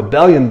something of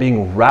rebellion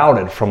being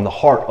routed from the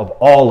heart of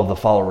all of the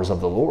followers of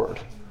the Lord.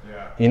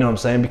 Yeah. You know what I'm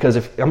saying? Because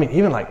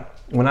even like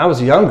when I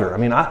was younger,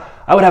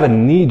 I would have a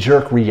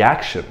knee-jerk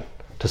reaction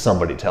to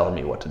somebody telling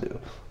me what to do.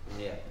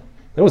 Yeah.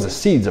 There was the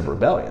seeds of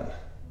rebellion,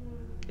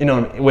 you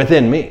know,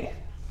 within me.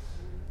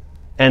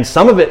 And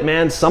some of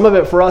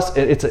it for us,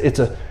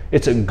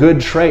 it's a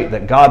good trait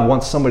that God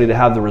wants somebody to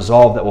have the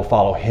resolve that will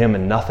follow Him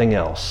and nothing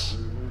else,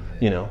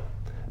 you know.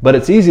 But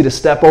it's easy to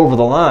step over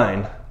the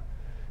line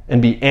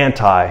and be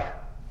anti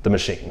the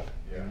machine.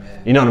 Yeah.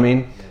 You know what I mean?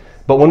 Yeah.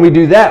 But when we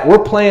do that,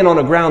 we're playing on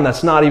a ground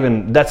that's not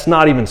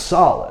even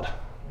solid.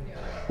 Yeah.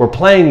 We're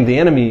playing the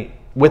enemy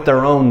with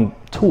their own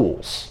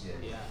tools.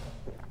 Yeah.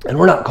 And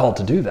we're not called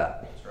to do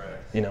that. That's right.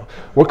 You know,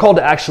 we're called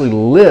to actually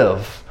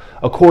live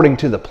according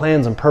to the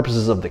plans and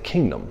purposes of the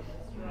kingdom.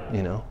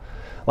 You know,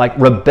 like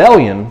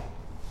rebellion,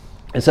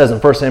 it says in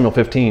 1 Samuel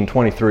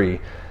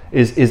 15:23,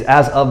 is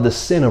as of the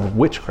sin of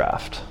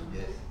witchcraft.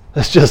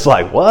 It's just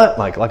like, what?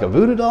 Like a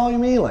voodoo doll, you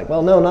mean? Like,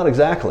 well, no, not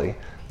exactly.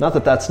 Not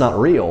that that's not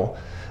real.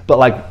 But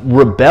like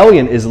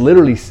rebellion is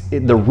literally,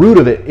 the root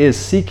of it is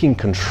seeking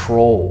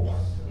control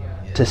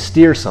to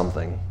steer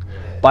something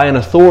by an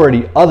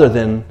authority other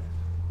than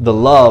the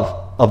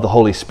love of the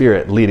Holy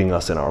Spirit leading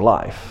us in our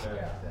life.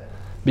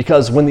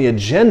 Because when the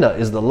agenda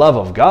is the love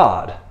of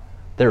God,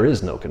 there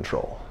is no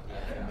control.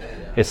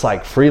 It's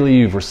like freely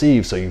you've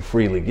received, so you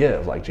freely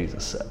give, like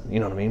Jesus said. You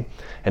know what I mean?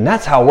 And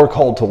that's how we're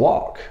called to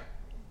walk.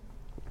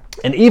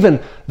 And even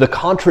the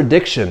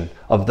contradiction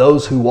of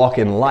those who walk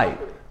in light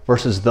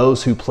versus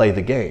those who play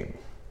the game.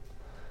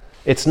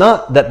 It's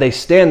not that they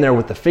stand there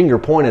with the finger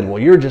pointed,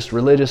 well, you're just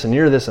religious and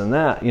you're this and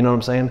that. You know what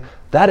I'm saying?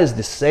 That is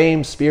the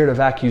same spirit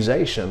of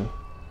accusation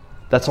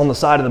that's on the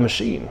side of the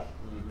machine.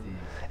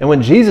 And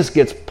when Jesus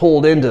gets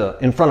pulled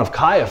in front of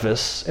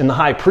Caiaphas and the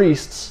high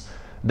priests,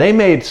 they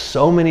made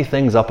so many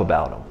things up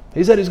about him.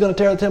 He said he's going to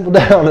tear the temple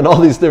down and all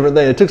these different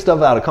things. They took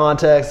stuff out of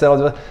context.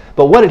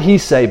 But what did he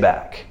say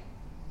back?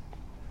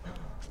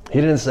 He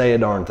didn't say a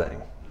darn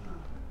thing.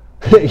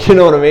 You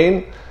know what I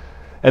mean?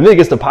 And then he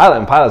gets to Pilate,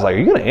 and Pilate's like, are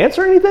you going to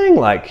answer anything?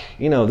 Like,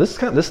 you know, this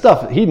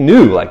stuff, he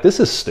knew, like, this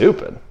is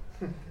stupid.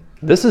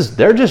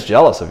 They're just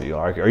jealous of you.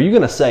 Are you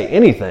going to say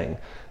anything?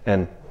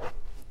 And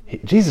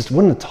Jesus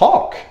wouldn't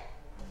talk.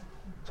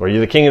 So are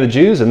you the king of the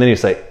Jews? And then he'd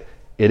say,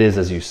 it is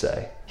as you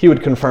say. He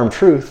would confirm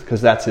truth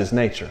because that's his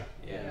nature.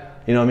 Yeah.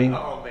 You know what I mean?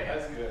 Oh, man,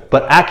 that's good.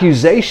 But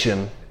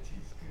accusation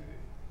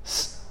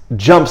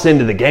jumps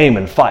into the game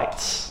and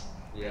fights.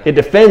 It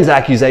defends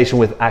accusation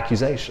with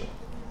accusation.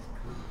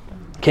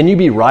 Can you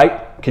be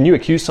right? Can you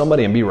accuse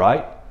somebody and be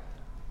right?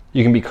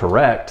 You can be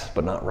correct,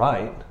 but not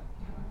right.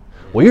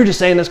 Well, you're just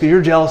saying this because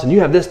you're jealous and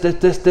you have this.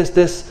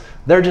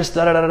 They're just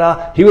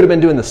da-da-da-da. He would have been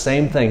doing the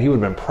same thing. He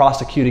would have been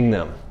prosecuting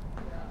them.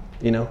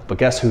 You know, but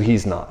guess who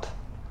he's not?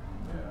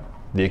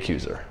 The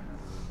accuser.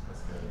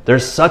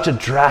 There's such a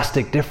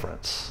drastic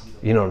difference,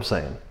 you know what I'm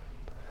saying,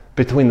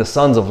 between the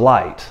sons of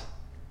light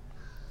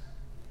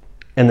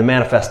and the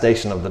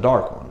manifestation of the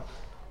dark one.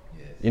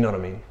 You know what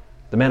I mean?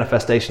 The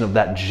manifestation of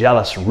that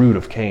jealous root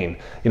of Cain.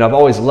 You know, I've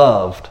always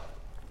loved,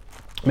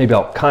 maybe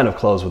I'll kind of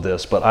close with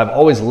this, but I've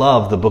always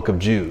loved the book of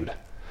Jude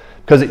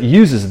because it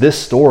uses this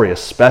story,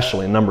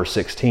 especially in number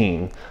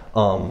 16,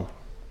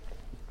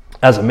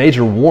 as a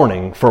major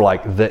warning for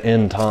like the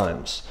end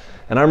times.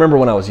 And I remember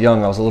when I was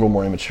young, I was a little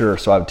more immature,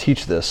 so I would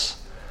teach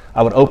this.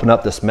 I would open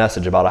up this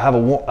message about I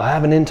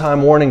have an end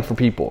time warning for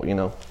people, you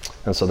know.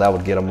 And so that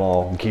would get them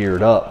all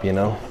geared up, you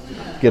know,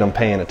 get them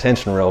paying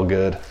attention real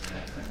good.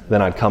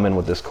 Then I'd come in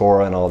with this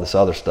Korah and all this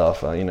other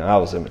stuff. You know, I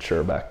was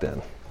immature back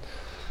then.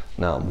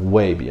 Now I'm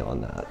way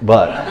beyond that.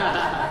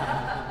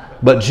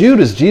 But Jude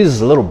is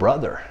Jesus' little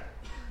brother.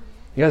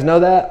 You guys know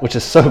that? Which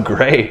is so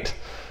great.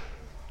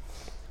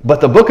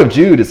 But the book of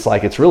Jude,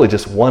 it's really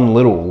just one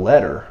little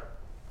letter.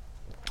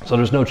 So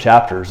there's no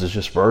chapters, it's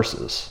just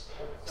verses.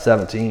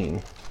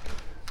 17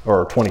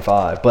 or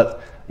 25.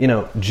 But, you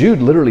know,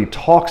 Jude literally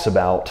talks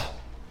about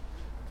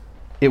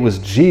it was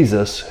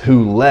Jesus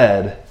who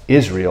led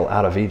Israel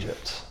out of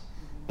Egypt.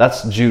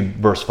 That's Jude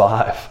verse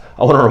 5.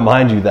 I want to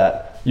remind you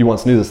that you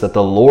once knew this, that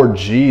the Lord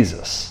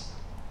Jesus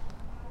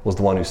was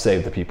the one who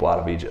saved the people out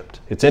of Egypt.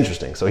 It's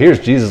interesting. So here's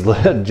Jesus'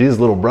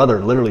 little brother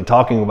literally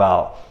talking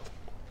about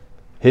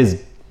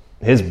his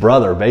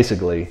brother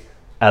basically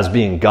as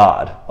being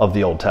God of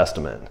the Old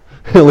Testament,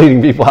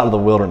 leading people out of the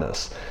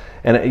wilderness.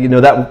 And you know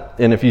that,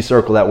 and if you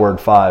circle that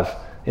word 5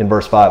 in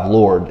verse 5,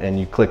 Lord, and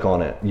you click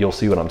on it, you'll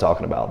see what I'm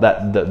talking about.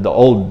 That the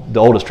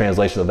oldest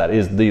translation of that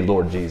is the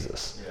Lord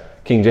Jesus.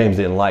 King James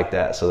didn't like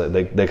that, so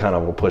that they kind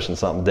of were pushing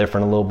something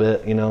different a little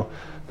bit, you know,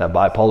 that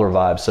bipolar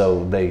vibe.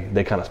 So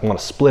they kind of want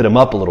to split him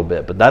up a little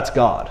bit, but that's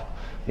God,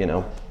 you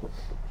know.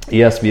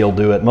 ESV will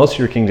do it. Most of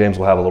your King James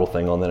will have a little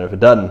thing on there. If it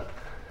doesn't,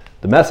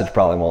 the Message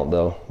probably won't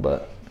though.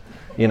 But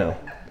you know,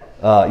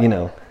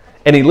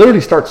 And he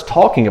literally starts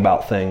talking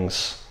about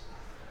things.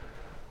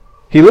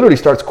 He literally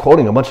starts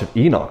quoting a bunch of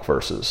Enoch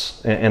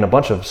verses and a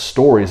bunch of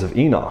stories of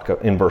Enoch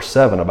in verse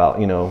 7 about,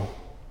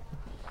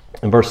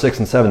 in verse 6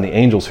 and 7, the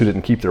angels who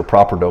didn't keep their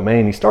proper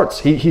domain. He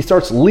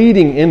starts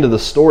leading into the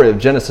story of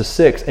Genesis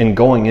 6 and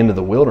going into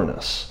the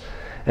wilderness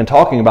and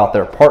talking about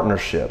their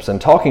partnerships and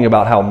talking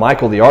about how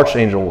Michael the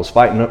archangel was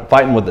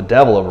fighting with the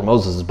devil over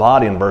Moses'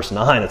 body in verse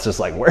 9. It's just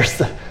like,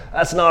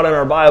 that's not in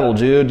our Bible,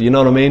 Jude. You know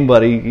what I mean?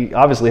 But he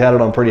obviously had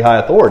it on pretty high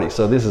authority.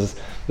 So this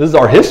is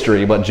our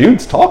history, but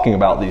Jude's talking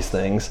about these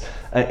things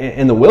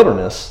in the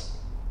wilderness.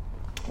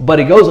 But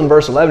he goes in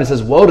verse 11, he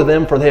says, woe to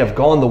them, for they have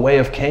gone the way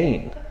of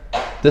Cain.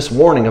 This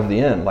warning of the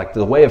end, like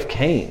the way of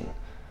Cain,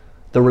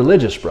 the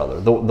religious brother,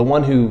 the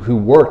one who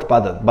worked by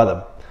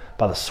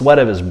the sweat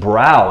of his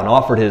brow and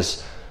offered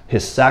his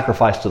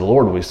sacrifice to the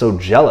Lord. He was so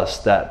jealous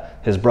that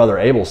his brother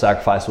Abel's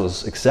sacrifice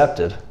was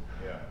accepted,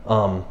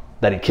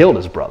 that he killed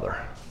his brother.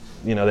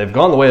 They've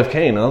gone the way of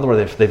Cain. In other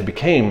words, they've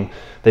become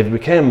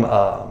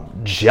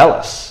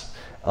jealous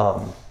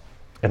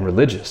and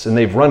religious, and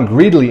they've run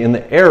greedily in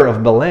the error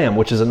of Balaam,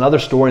 which is another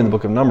story in the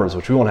book of Numbers,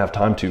 which we won't have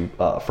time to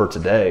for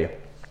today.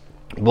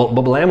 But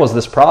Balaam was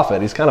this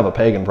prophet. He's kind of a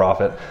pagan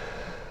prophet,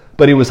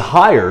 but he was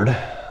hired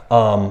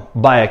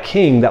by a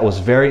king that was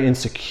very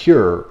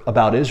insecure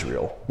about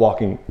Israel,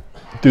 walking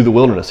through the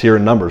wilderness here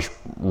in Numbers,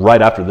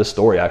 right after this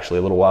story, actually,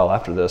 a little while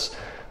after this.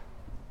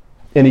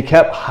 And he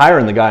kept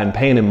hiring the guy and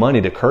paying him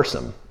money to curse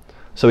him.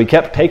 So he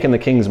kept taking the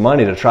king's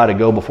money to try to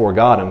go before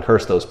God and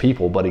curse those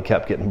people, but he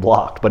kept getting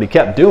blocked. But he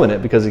kept doing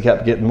it because he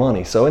kept getting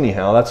money. So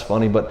anyhow, that's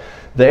funny. But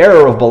the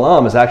error of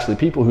Balaam is actually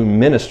people who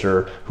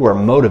minister who are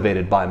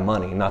motivated by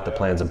money, not the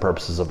plans and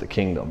purposes of the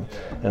kingdom.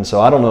 And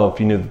so I don't know if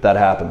you knew that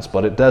happens,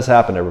 but it does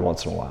happen every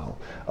once in a while.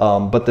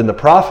 But then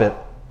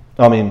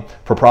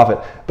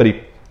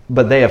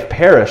but they have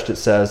perished, it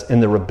says, in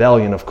the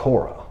rebellion of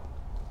Korah.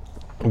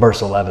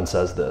 Verse 11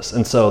 says this.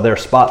 And so their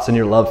spots in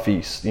your love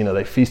feast,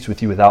 they feast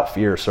with you without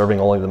fear, serving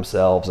only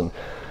themselves. And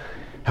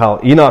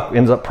how Enoch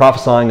ends up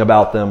prophesying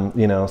about them,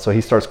 so he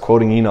starts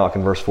quoting Enoch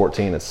in verse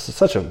 14. It's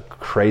such a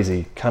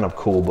crazy, kind of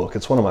cool book.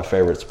 It's one of my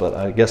favorites, but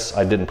I guess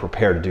I didn't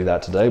prepare to do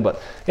that today.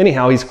 But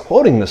anyhow, he's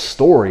quoting the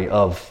story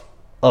of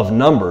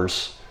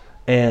Numbers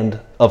and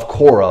of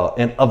Korah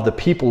and of the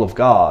people of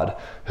God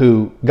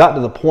who got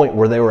to the point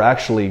where they were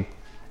actually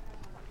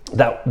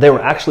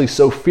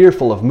so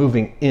fearful of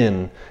moving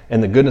in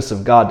and the goodness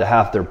of God to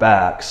have their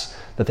backs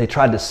that they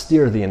tried to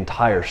steer the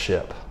entire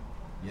ship.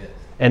 Yes.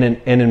 And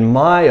in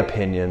my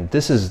opinion,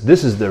 this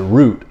is the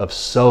root of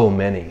so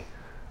many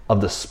of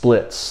the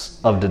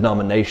splits of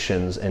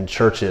denominations and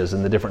churches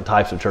and the different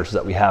types of churches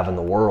that we have in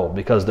the world,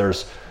 because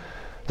there's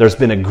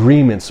been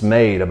agreements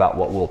made about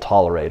what we'll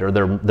tolerate, or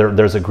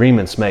there's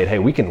agreements made, hey,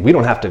 we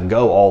don't have to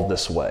go all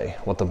this way,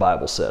 what the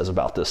Bible says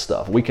about this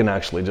stuff. We can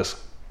actually just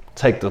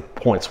take the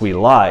points we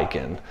like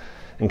and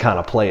kind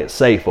of play it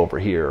safe over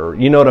here. Or,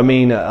 you know what I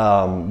mean?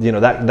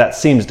 That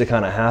seems to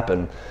kind of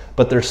happen.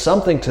 But there's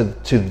something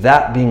to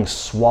that being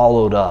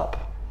swallowed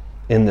up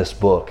in this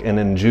book and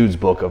in Jude's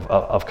book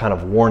of kind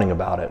of warning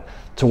about it,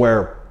 to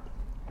where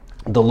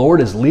the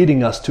Lord is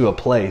leading us to a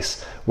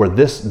place where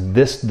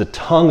the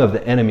tongue of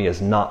the enemy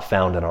is not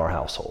found in our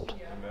household.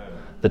 Yeah.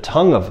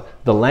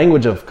 The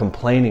language of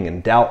complaining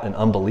and doubt and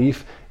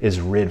unbelief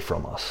is rid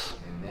from us.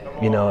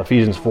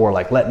 Ephesians 4,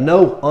 like, let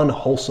no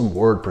unwholesome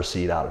word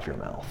proceed out of your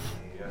mouth.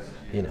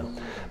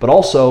 But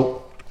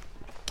also,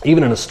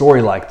 even in a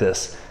story like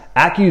this,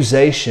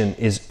 accusation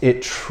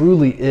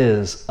truly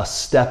is a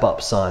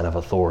step-up sign of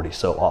authority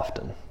so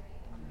often.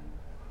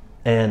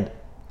 And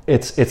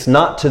it's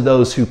not to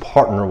those who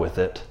partner with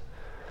it,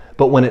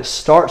 but when it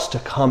starts to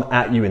come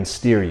at you and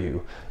steer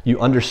you, you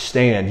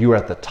understand you are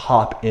at the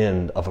top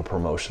end of a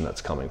promotion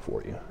that's coming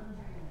for you.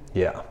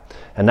 Yeah.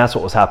 And that's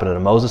what was happening to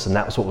Moses, and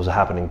that's what was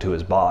happening to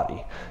his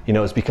body.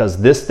 It's because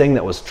this thing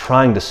that was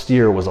trying to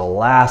steer was a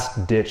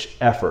last-ditch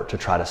effort to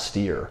try to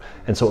steer.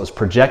 And so it was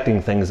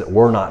projecting things that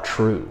were not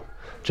true,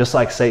 just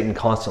like Satan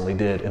constantly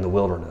did in the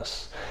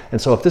wilderness. And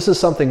so if this is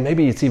something,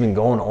 maybe it's even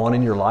going on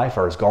in your life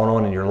or has gone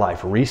on in your life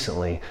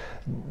recently,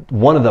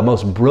 one of the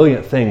most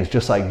brilliant things,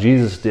 just like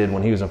Jesus did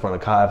when he was in front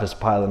of Caiaphas,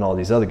 Pilate, and all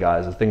these other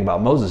guys, the thing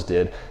about Moses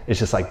did, is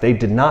just like they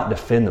did not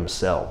defend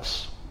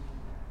themselves.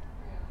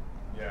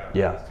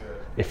 Yeah.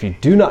 If you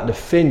do not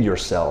defend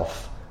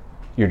yourself,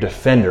 your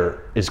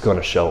defender is going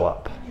to show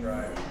up.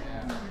 Right.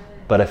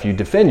 But if you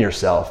defend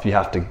yourself, you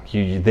have to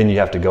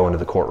go into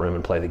the courtroom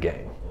and play the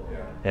game. Yeah.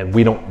 And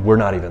we're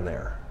not even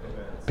there.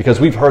 Because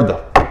we've heard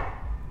that's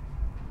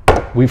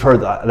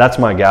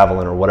my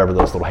gavelin or whatever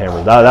those little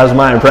hammers. That was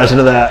my impression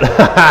of that.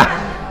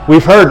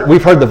 we've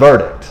heard the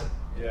verdict.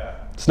 Yeah.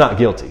 It's not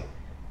guilty.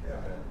 Yeah.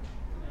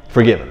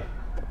 Forgiven.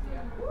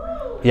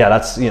 Yeah,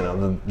 that's,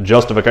 the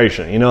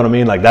justification. You know what I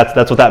mean? Like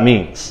that's what that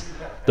means.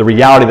 The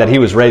reality that he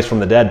was raised from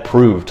the dead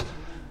proved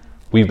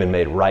we've been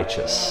made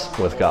righteous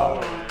with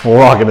God. We're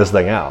walking this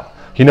thing out.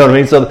 You know what I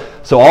mean?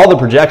 So all the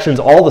projections,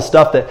 all the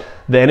stuff that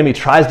the enemy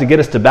tries to get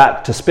us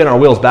to spin our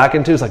wheels back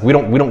into, it's like we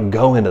don't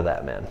go into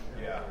that, man.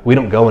 Yeah. We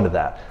don't go into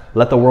that.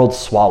 Let the world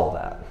swallow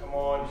that. Come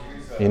on,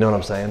 Jesus. You know what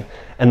I'm saying?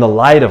 And the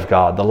light of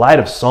God, the light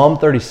of Psalm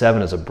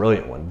 37 is a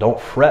brilliant one. Don't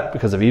fret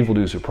because of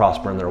evildoers who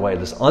prosper in their way.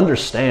 Just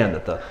understand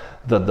that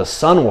the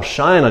sun will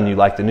shine on you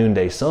like the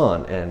noonday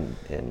sun, and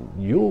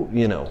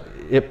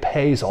it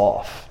pays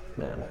off,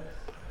 man,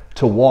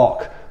 to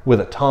walk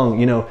with a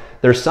tongue.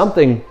 There's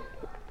something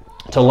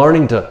to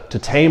learning to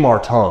tame our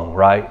tongue,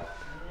 right?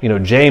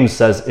 James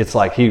says it's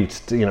like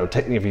if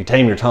you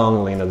tame your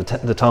tongue,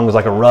 the tongue is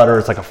like a rudder,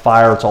 it's like a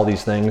fire, it's all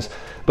these things.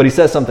 But he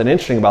says something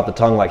interesting about the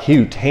tongue, like he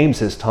who tames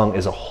his tongue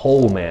is a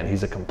whole man,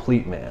 he's a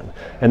complete man.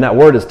 And that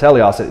word is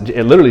teleos,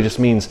 it literally just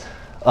means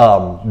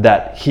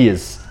that he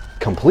is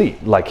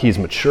complete, like he's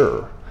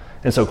mature.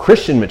 And so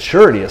Christian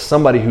maturity is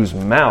somebody whose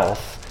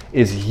mouth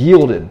is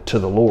yielded to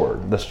the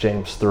Lord. That's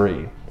James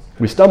 3.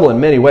 We stumble in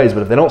many ways,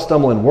 but if they don't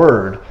stumble in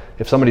word,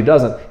 if somebody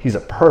doesn't, he's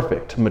a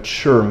perfect,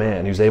 mature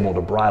man who's able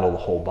to bridle the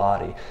whole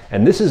body.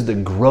 And this is the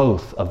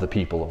growth of the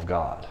people of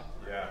God.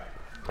 Yeah.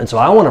 And so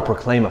I want to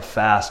proclaim a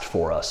fast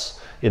for us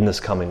in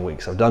this coming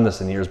weeks. I've done this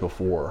in years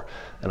before.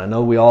 And I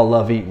know we all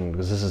love eating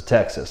because this is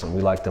Texas and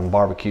we like them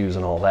barbecues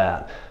and all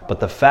that. But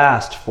the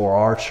fast for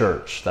our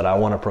church that I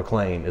want to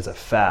proclaim is a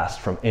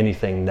fast from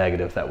anything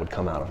negative that would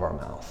come out of our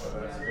mouth.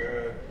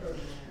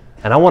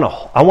 And I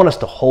want us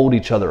to hold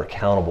each other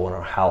accountable in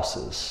our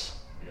houses.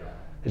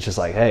 It's just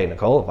like, hey,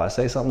 Nicole, if I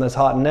say something that's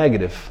hot and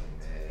negative,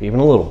 even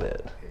a little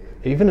bit,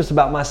 even just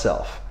about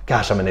myself,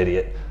 gosh, I'm an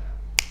idiot.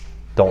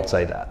 Don't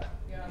say that.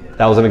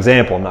 That was an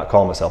example. I'm not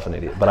calling myself an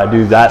idiot, but I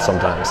do that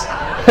sometimes.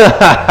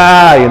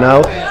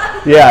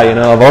 Yeah,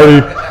 I've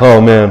already, oh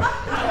man.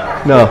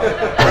 No.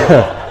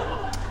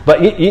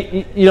 But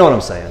you know what I'm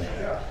saying.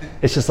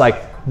 It's just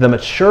like the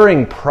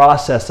maturing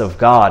process of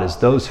God is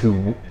those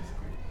who,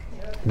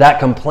 that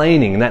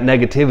complaining and that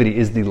negativity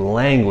is the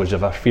language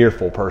of a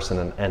fearful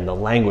person and the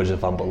language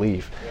of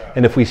unbelief.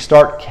 And if we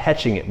start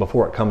catching it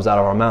before it comes out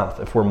of our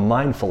mouth, if we're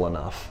mindful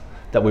enough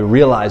that we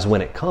realize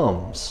when it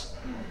comes,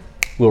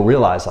 we'll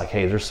realize like,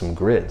 hey, there's some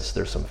grids,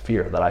 there's some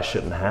fear that I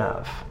shouldn't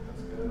have.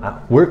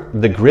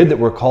 The grid that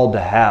we're called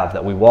to have,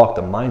 that we walk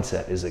the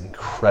mindset, is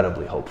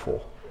incredibly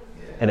hopeful.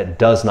 And it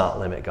does not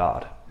limit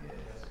God.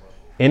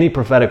 Any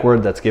prophetic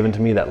word that's given to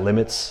me that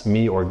limits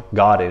me or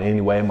God in any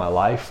way in my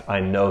life,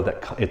 I know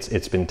that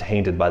it's been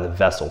tainted by the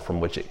vessel from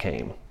which it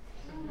came,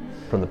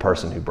 from the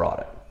person who brought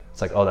it. It's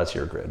like, oh, that's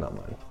your grid, not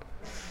mine.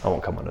 I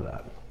won't come under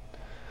that.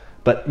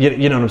 But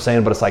you know what I'm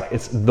saying? But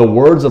it's the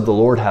words of the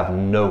Lord have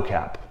no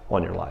cap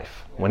on your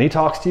life. When he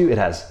talks to you,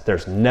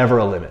 there's never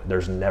a limit.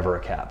 There's never a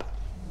cap.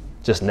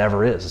 Just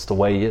never is. It's the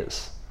way he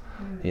is,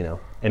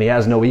 and he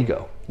has no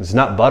ego. He's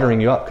not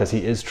buttering you up because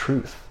he is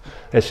truth.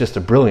 It's just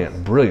a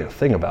brilliant, brilliant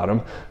thing about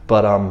him.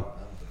 But,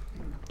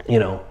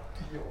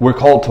 we're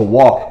called to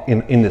walk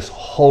in this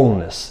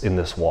wholeness in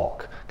this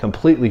walk,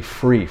 completely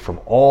free from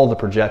all the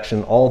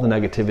projection, all the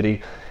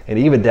negativity, and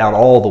even down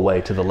all the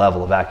way to the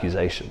level of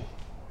accusation.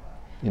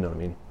 You know what I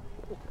mean?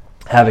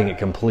 Having it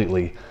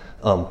completely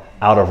out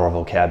of our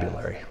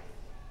vocabulary.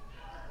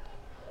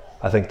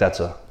 I think that's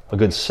a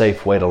good,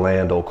 safe way to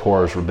land old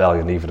Korah's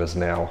rebellion, even as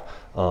now.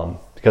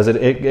 Because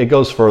it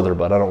goes further,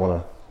 but I don't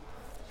want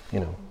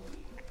to,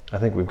 I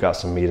think we've got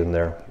some meat in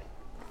there.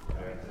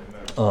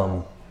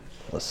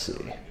 Let's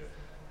see.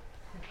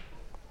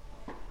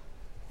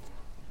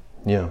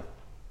 Yeah.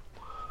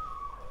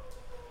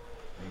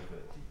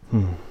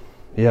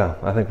 Yeah,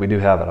 I think we do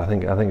have it. I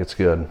think it's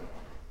good.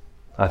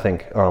 I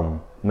think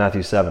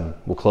Matthew 7,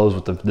 we'll close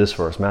with this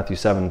verse, Matthew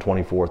 7,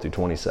 24 through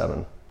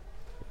 27.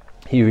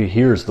 He who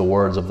hears the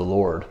words of the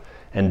Lord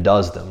and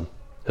does them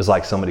is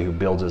like somebody who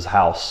builds his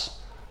house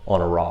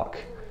on a rock.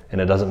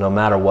 And it doesn't, no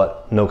matter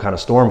what, no kind of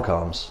storm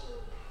comes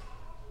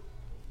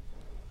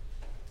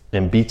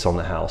and beats on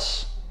the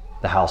house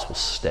will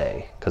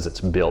stay because it's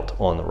built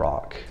on the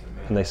rock.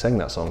 And they sang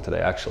that song today,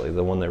 actually,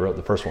 the one they wrote,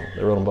 the first one.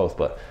 They wrote them both,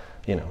 but,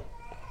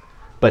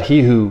 But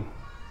he who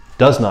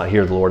does not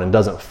hear the Lord and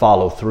doesn't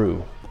follow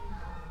through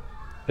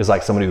is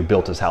like somebody who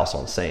built his house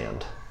on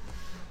sand.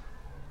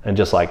 And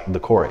just like the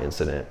Korah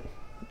incident,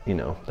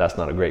 that's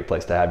not a great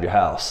place to have your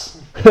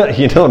house.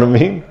 You know what I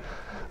mean?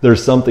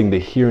 There's something to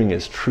hearing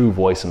his true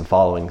voice and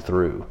following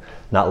through,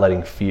 not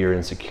letting fear,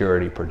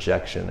 insecurity,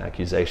 projection,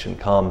 accusation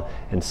come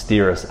and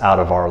steer us out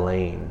of our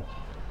lane.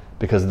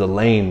 Because the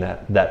lane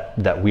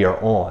that we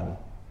are on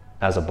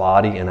as a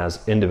body and as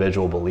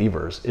individual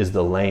believers is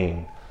the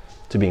lane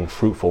to being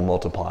fruitful,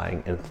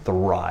 multiplying, and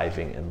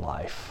thriving in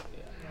life.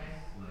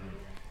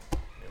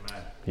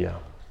 Yeah.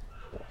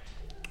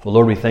 Well,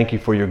 Lord, we thank you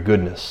for your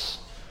goodness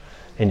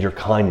and your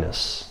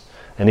kindness,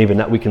 and even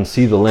that we can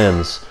see the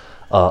lens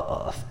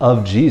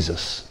of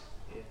Jesus,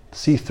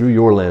 see through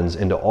your lens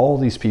into all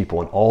these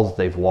people and all that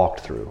they've walked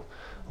through,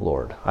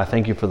 Lord. I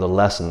thank you for the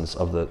lessons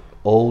of the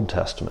Old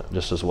Testament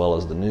just as well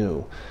as the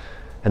New,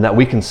 and that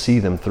we can see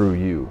them through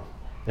you.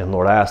 And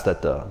Lord, I ask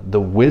that the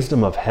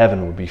wisdom of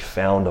heaven would be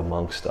found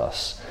amongst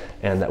us,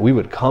 and that we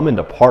would come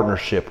into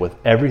partnership with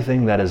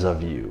everything that is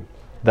of you,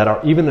 that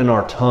are even in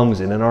our tongues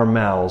and in our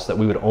mouths, that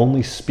we would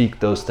only speak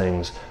those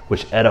things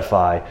which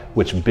edify,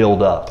 which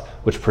build up,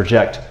 which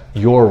project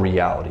your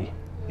reality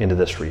into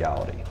this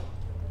reality.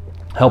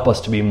 Help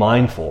us to be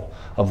mindful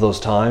of those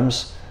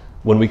times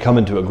when we come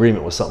into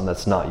agreement with something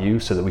that's not you,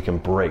 so that we can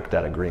break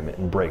that agreement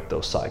and break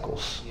those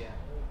cycles.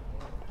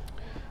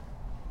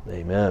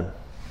 Amen.